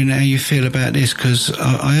wondering how you feel about this, because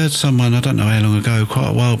I heard someone, I don't know how long ago, quite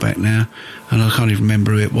a while back now, and I can't even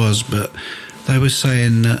remember who it was, but they were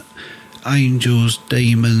saying that angels,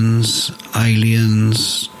 demons,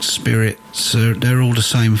 aliens, spirits, they're all the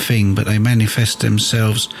same thing, but they manifest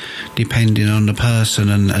themselves depending on the person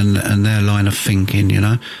and their line of thinking,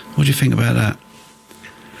 What do you think about that?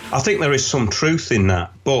 I think there is some truth in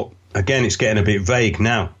that, but again, it's getting a bit vague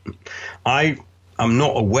now. I am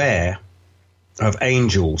not aware of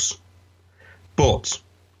angels, but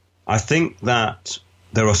I think that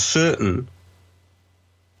there are certain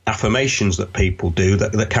affirmations that people do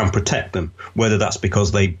that can protect them. Whether that's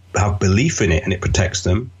because they have belief in it and it protects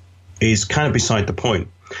them is kind of beside the point.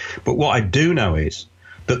 But what I do know is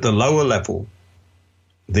that the lower level,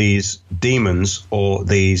 these demons or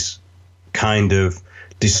these kind of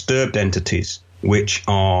disturbed entities, which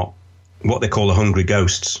are what they call the hungry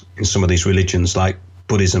ghosts in some of these religions like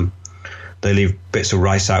Buddhism, they leave bits of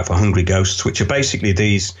rice out for hungry ghosts, which are basically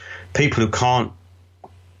these people who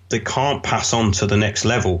can't pass on to the next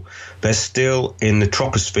level. They're still in the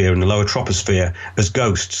troposphere, in the lower troposphere, as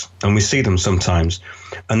ghosts, and we see them sometimes.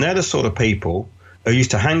 And they're the sort of people who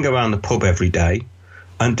used to hang around the pub every day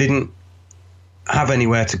and didn't have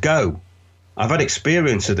anywhere to go. I've had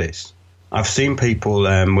experience of this. I've seen people,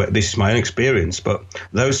 this is my own experience, but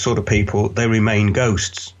those sort of people, they remain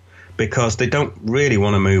ghosts because they don't really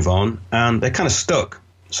want to move on, and they're kind of stuck.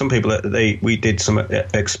 Some people, we did some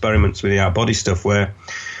experiments with the Our Body stuff where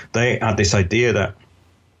they had this idea that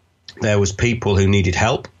there was people who needed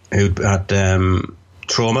help who'd had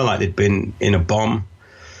trauma, like they'd been in a bomb,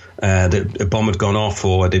 a bomb had gone off,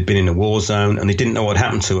 or they'd been in a war zone, and they didn't know what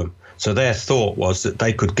happened to them. So their thought was that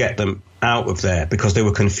they could get them out of there because they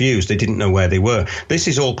were confused. They didn't know where they were. This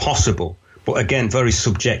is all possible, but again, very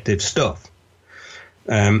subjective stuff.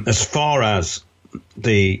 As far as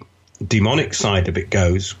the demonic side of it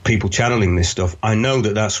goes, people channeling this stuff, I know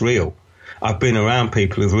that that's real. I've been around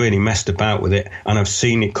people who've really messed about with it, and I've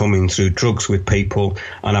seen it coming through drugs with people,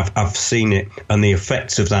 and I've seen it, and the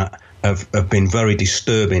effects of that have been very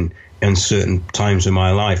disturbing in certain times of my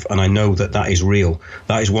life, and I know that that is real.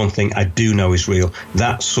 That is one thing I do know is real.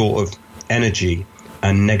 That sort of energy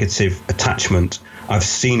and negative attachment, I've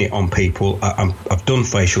seen it on people. I've done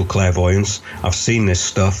facial clairvoyance. I've seen this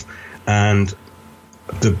stuff, and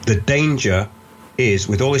the danger is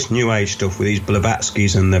with all this New Age stuff, with these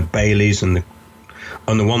Blavatskys and the Baileys and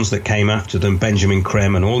the ones that came after them, Benjamin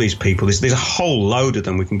Creme and all these people. There's a whole load of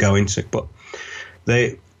them we can go into, but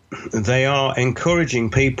they are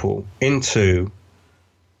encouraging people into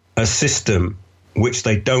a system which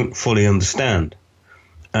they don't fully understand,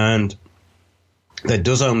 and there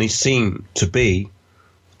does only seem to be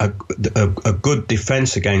a good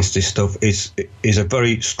defense against this stuff is a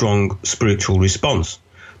very strong spiritual response.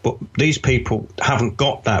 But these people haven't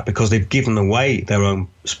got that because they've given away their own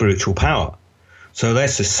spiritual power. So they're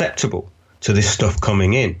susceptible to this stuff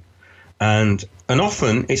coming in. And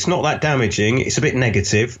often it's not that damaging. It's a bit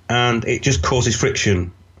negative and it just causes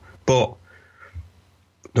friction. But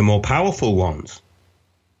the more powerful ones,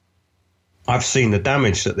 I've seen the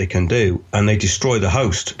damage that they can do, and they destroy the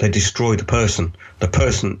host. They destroy the person. The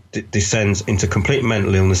person descends into complete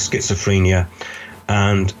mental illness, schizophrenia,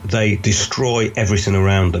 and they destroy everything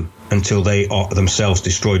around them until they are themselves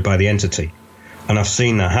destroyed by the entity. And I've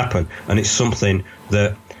seen that happen. And it's something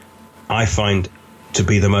that I find to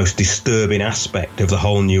be the most disturbing aspect of the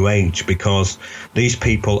whole New Age, because these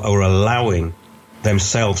people are allowing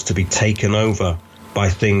themselves to be taken over by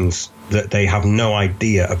things that they have no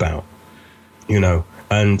idea about, you know.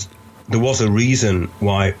 And there was a reason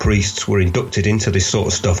why priests were inducted into this sort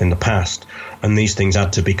of stuff in the past, and these things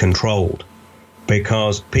had to be controlled,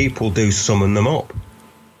 because people do summon them up,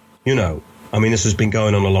 you know. I mean, this has been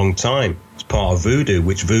going on a long time. It's part of voodoo,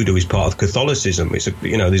 which voodoo is part of Catholicism. It's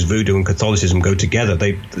you know, this voodoo and Catholicism go together.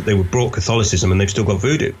 They were brought Catholicism, and they've still got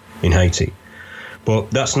voodoo in Haiti.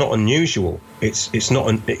 But that's not unusual. It's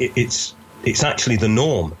actually the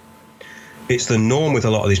norm. It's the norm with a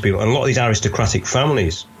lot of these people, and a lot of these aristocratic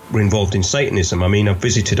families were involved in Satanism. I mean, I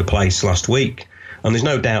visited a place last week, and there's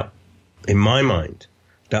no doubt in my mind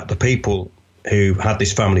that the people who had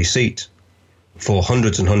this family seat for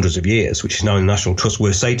hundreds and hundreds of years, which is now in the National Trust,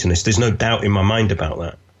 were Satanists. There's no doubt in my mind about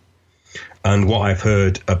that. And what I've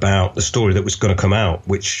heard about the story that was going to come out,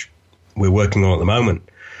 which we're working on at the moment,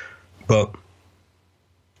 but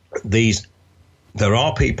there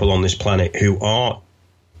are people on this planet who are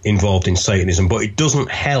involved in Satanism, but it doesn't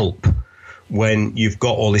help when you've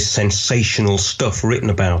got all this sensational stuff written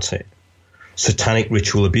about it, satanic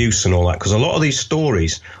ritual abuse and all that, because a lot of these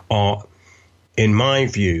stories are, in my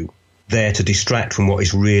view, there to distract from what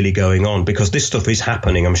is really going on, because this stuff is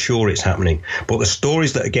happening. I'm sure it's happening, but the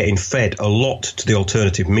stories that are getting fed a lot to the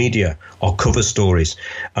alternative media are cover stories,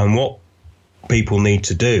 and what people need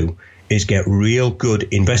to do is get real good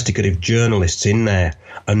investigative journalists in there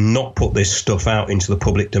and not put this stuff out into the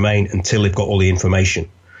public domain until they've got all the information,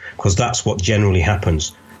 because that's what generally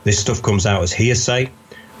happens. This stuff comes out as hearsay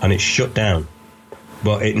and it's shut down,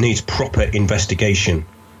 but it needs proper investigation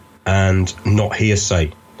and not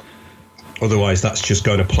hearsay. Otherwise, that's just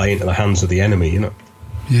going to play into the hands of the enemy, you know.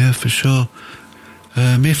 Yeah, for sure.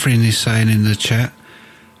 Mithrin is saying in the chat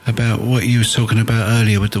about what you were talking about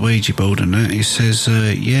earlier with the Ouija board and that. He says,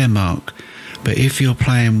 yeah, Mark, but if you're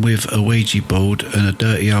playing with a Ouija board and a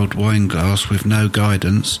dirty old wine glass with no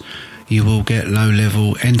guidance, you will get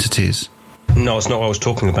low-level entities. No, it's not what I was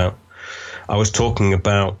talking about. I was talking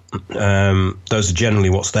about those are generally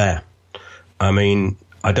what's there. I mean,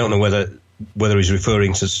 I don't know whether he's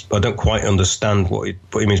referring to, I don't quite understand what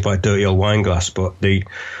he means by dirty old wine glass, but the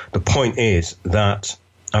point is that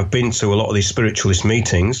I've been to a lot of these spiritualist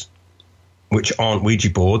meetings, which aren't Ouija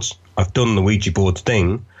boards. I've done the Ouija board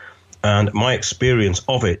thing, and my experience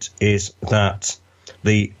of it is that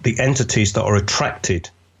the entities that are attracted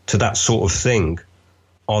to that sort of thing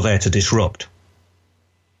are there to disrupt.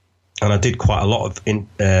 And I did quite a lot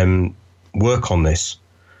of work on this.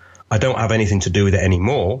 I don't have anything to do with it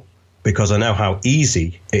anymore, because I know how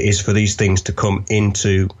easy it is for these things to come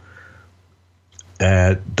into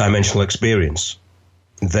dimensional experience.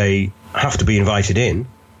 They have to be invited in,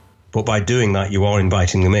 but by doing that, you are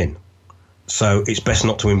inviting them in. So it's best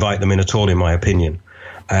not to invite them in at all, in my opinion.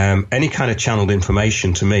 Any kind of channeled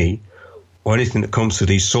information to me, or anything that comes to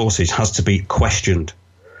these sources, has to be questioned.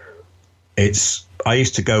 I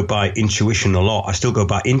used to go by intuition a lot. I still go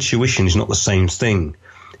by intuition. Is not the same thing.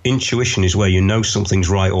 Intuition is where you know something's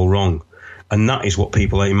right or wrong. And that is what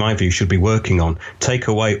people, in my view, should be working on. Take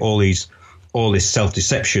away all this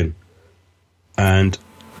self-deception and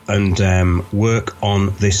work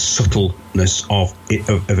on this subtleness of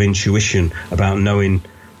intuition about knowing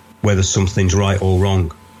whether something's right or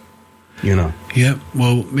wrong. You know. Yeah,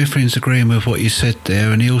 well, Mithrin's agreeing with what you said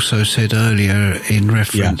there, and he also said earlier in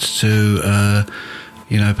reference to,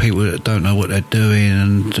 people that don't know what they're doing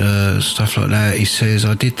and stuff like that. He says,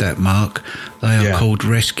 I did that, Mark. They are called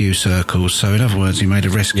rescue circles. So in other words, he made a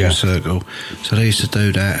rescue circle. So they used to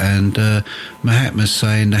do that. And Mahatma's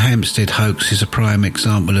saying the Hampstead hoax is a prime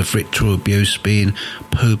example of ritual abuse being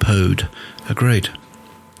poo-pooed. Agreed.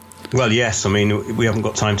 Well, yes. I mean, we haven't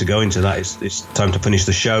got time to go into that. It's time to finish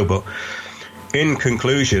the show. But in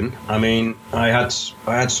conclusion, I mean, I had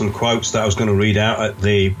some quotes that I was going to read out at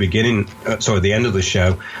the beginning. The end of the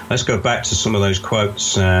show. Let's go back to some of those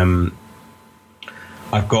quotes. I've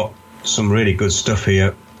got some really good stuff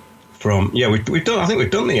here from. Yeah, we've done. I think we've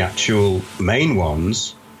done the actual main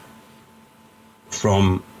ones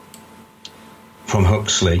from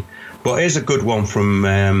Huxley. But here's a good one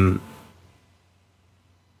from.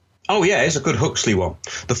 Here's a good Huxley one.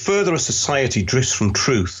 The further a society drifts from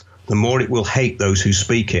truth, the more it will hate those who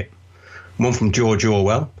speak it. One from George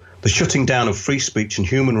Orwell. The shutting down of free speech and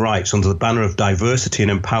human rights under the banner of diversity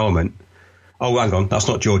and empowerment. Oh, hang on. That's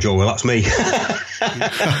not George Orwell. That's me.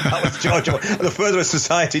 That was George Orwell. The further a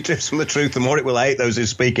society drifts from the truth, the more it will hate those who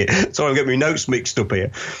speak it. Sorry, I'm getting my notes mixed up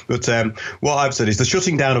here. But what I've said is the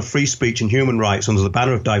shutting down of free speech and human rights under the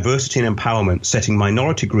banner of diversity and empowerment, setting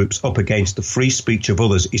minority groups up against the free speech of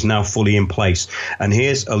others, is now fully in place. And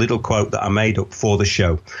here's a little quote that I made up for the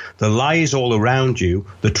show. The lie is all around you.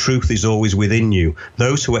 The truth is always within you.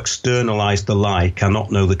 Those who externalize the lie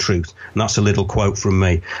cannot know the truth. And that's a little quote from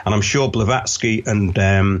me. And I'm sure Blavatsky and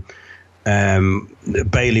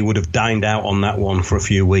Bailey would have dined out on that one for a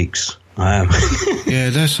few weeks. Yeah,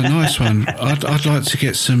 that's a nice one. I'd like to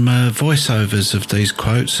get some voiceovers of these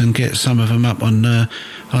quotes and get some of them up on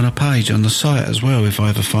a page on the site as well, if I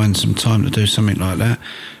ever find some time to do something like that,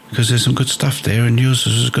 because there's some good stuff there, and yours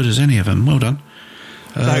is as good as any of them. Well done.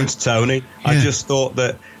 Thanks, Tony. Yeah. I just thought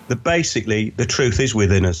that basically the truth is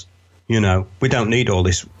within us. You know, we don't need all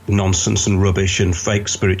this nonsense and rubbish and fake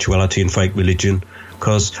spirituality and fake religion,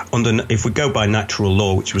 because if we go by natural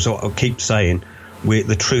law, which was what I keep saying,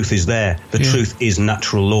 the truth is there. The truth is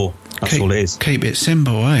natural law. That's all it is. Keep it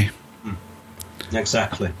simple, eh?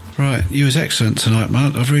 Exactly. Right, you was excellent tonight,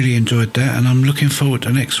 Mark. I've really enjoyed that, and I'm looking forward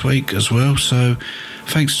to next week as well. So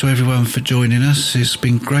thanks to everyone for joining us. It's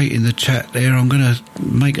been great in the chat there. I'm going to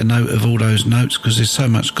make a note of all those notes because there's so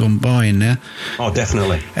much gone by in there. Oh,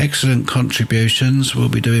 definitely. Excellent contributions. We'll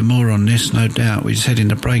be doing more on this, no doubt. We said in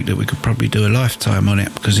the break that we could probably do a lifetime on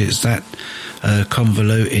it because it's that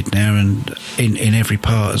convoluted now and in every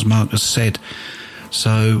part, as Mark has said.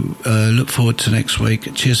 So look forward to next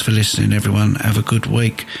week. Cheers for listening, everyone. Have a good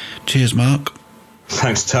week. Cheers, Mark.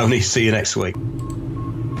 Thanks, Tony. See you next week.